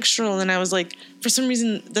very textural, and I was like, for some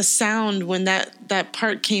reason, the sound when that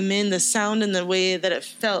part came in, the sound and the way that it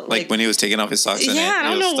felt, like when he was taking off his socks. And yeah, I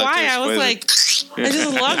don't know why. I was like, I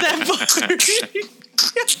just love that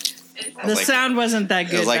part. The sound wasn't that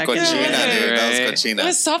good. It was like back cochina, then. dude. That Right. was It cochina.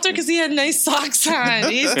 was softer because he had nice socks on.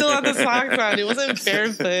 He still had the socks on. It wasn't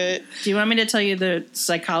barefoot. Do you want me to tell you the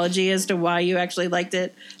psychology as to why you actually liked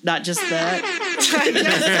it, not just that?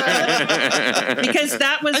 Because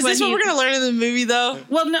that was Is what this what we're gonna learn in the movie, though?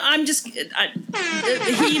 Well, no, I'm just. He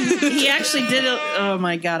actually did. Oh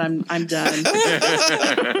my God, I'm done.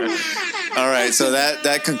 All right, so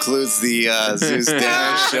that concludes the Zeus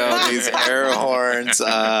Down Show. These air horns.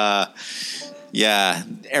 Yeah,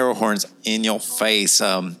 air horns in your face.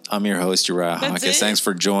 I'm your host, Uriah Hawkins. it? Thanks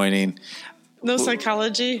for joining. No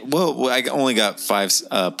psychology. Well, I only got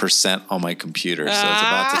 5% on my computer, so it's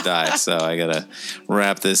about to die. So I gotta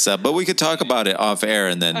wrap this up. But we could talk about it off air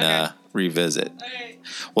and then revisit. Okay.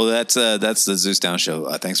 Well, that's the Zeus Down Show.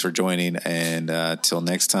 Thanks for joining, and till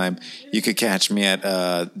next time, you could catch me at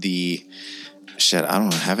the. Shit, I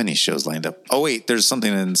don't have any shows lined up. Oh wait, there's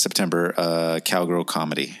something in September. Cowgirl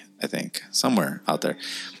Comedy, I think, somewhere out there.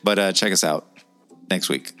 But check us out next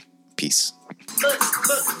week. Peace. Look,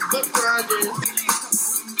 Rogers.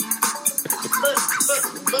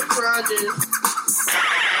 Look, Rogers.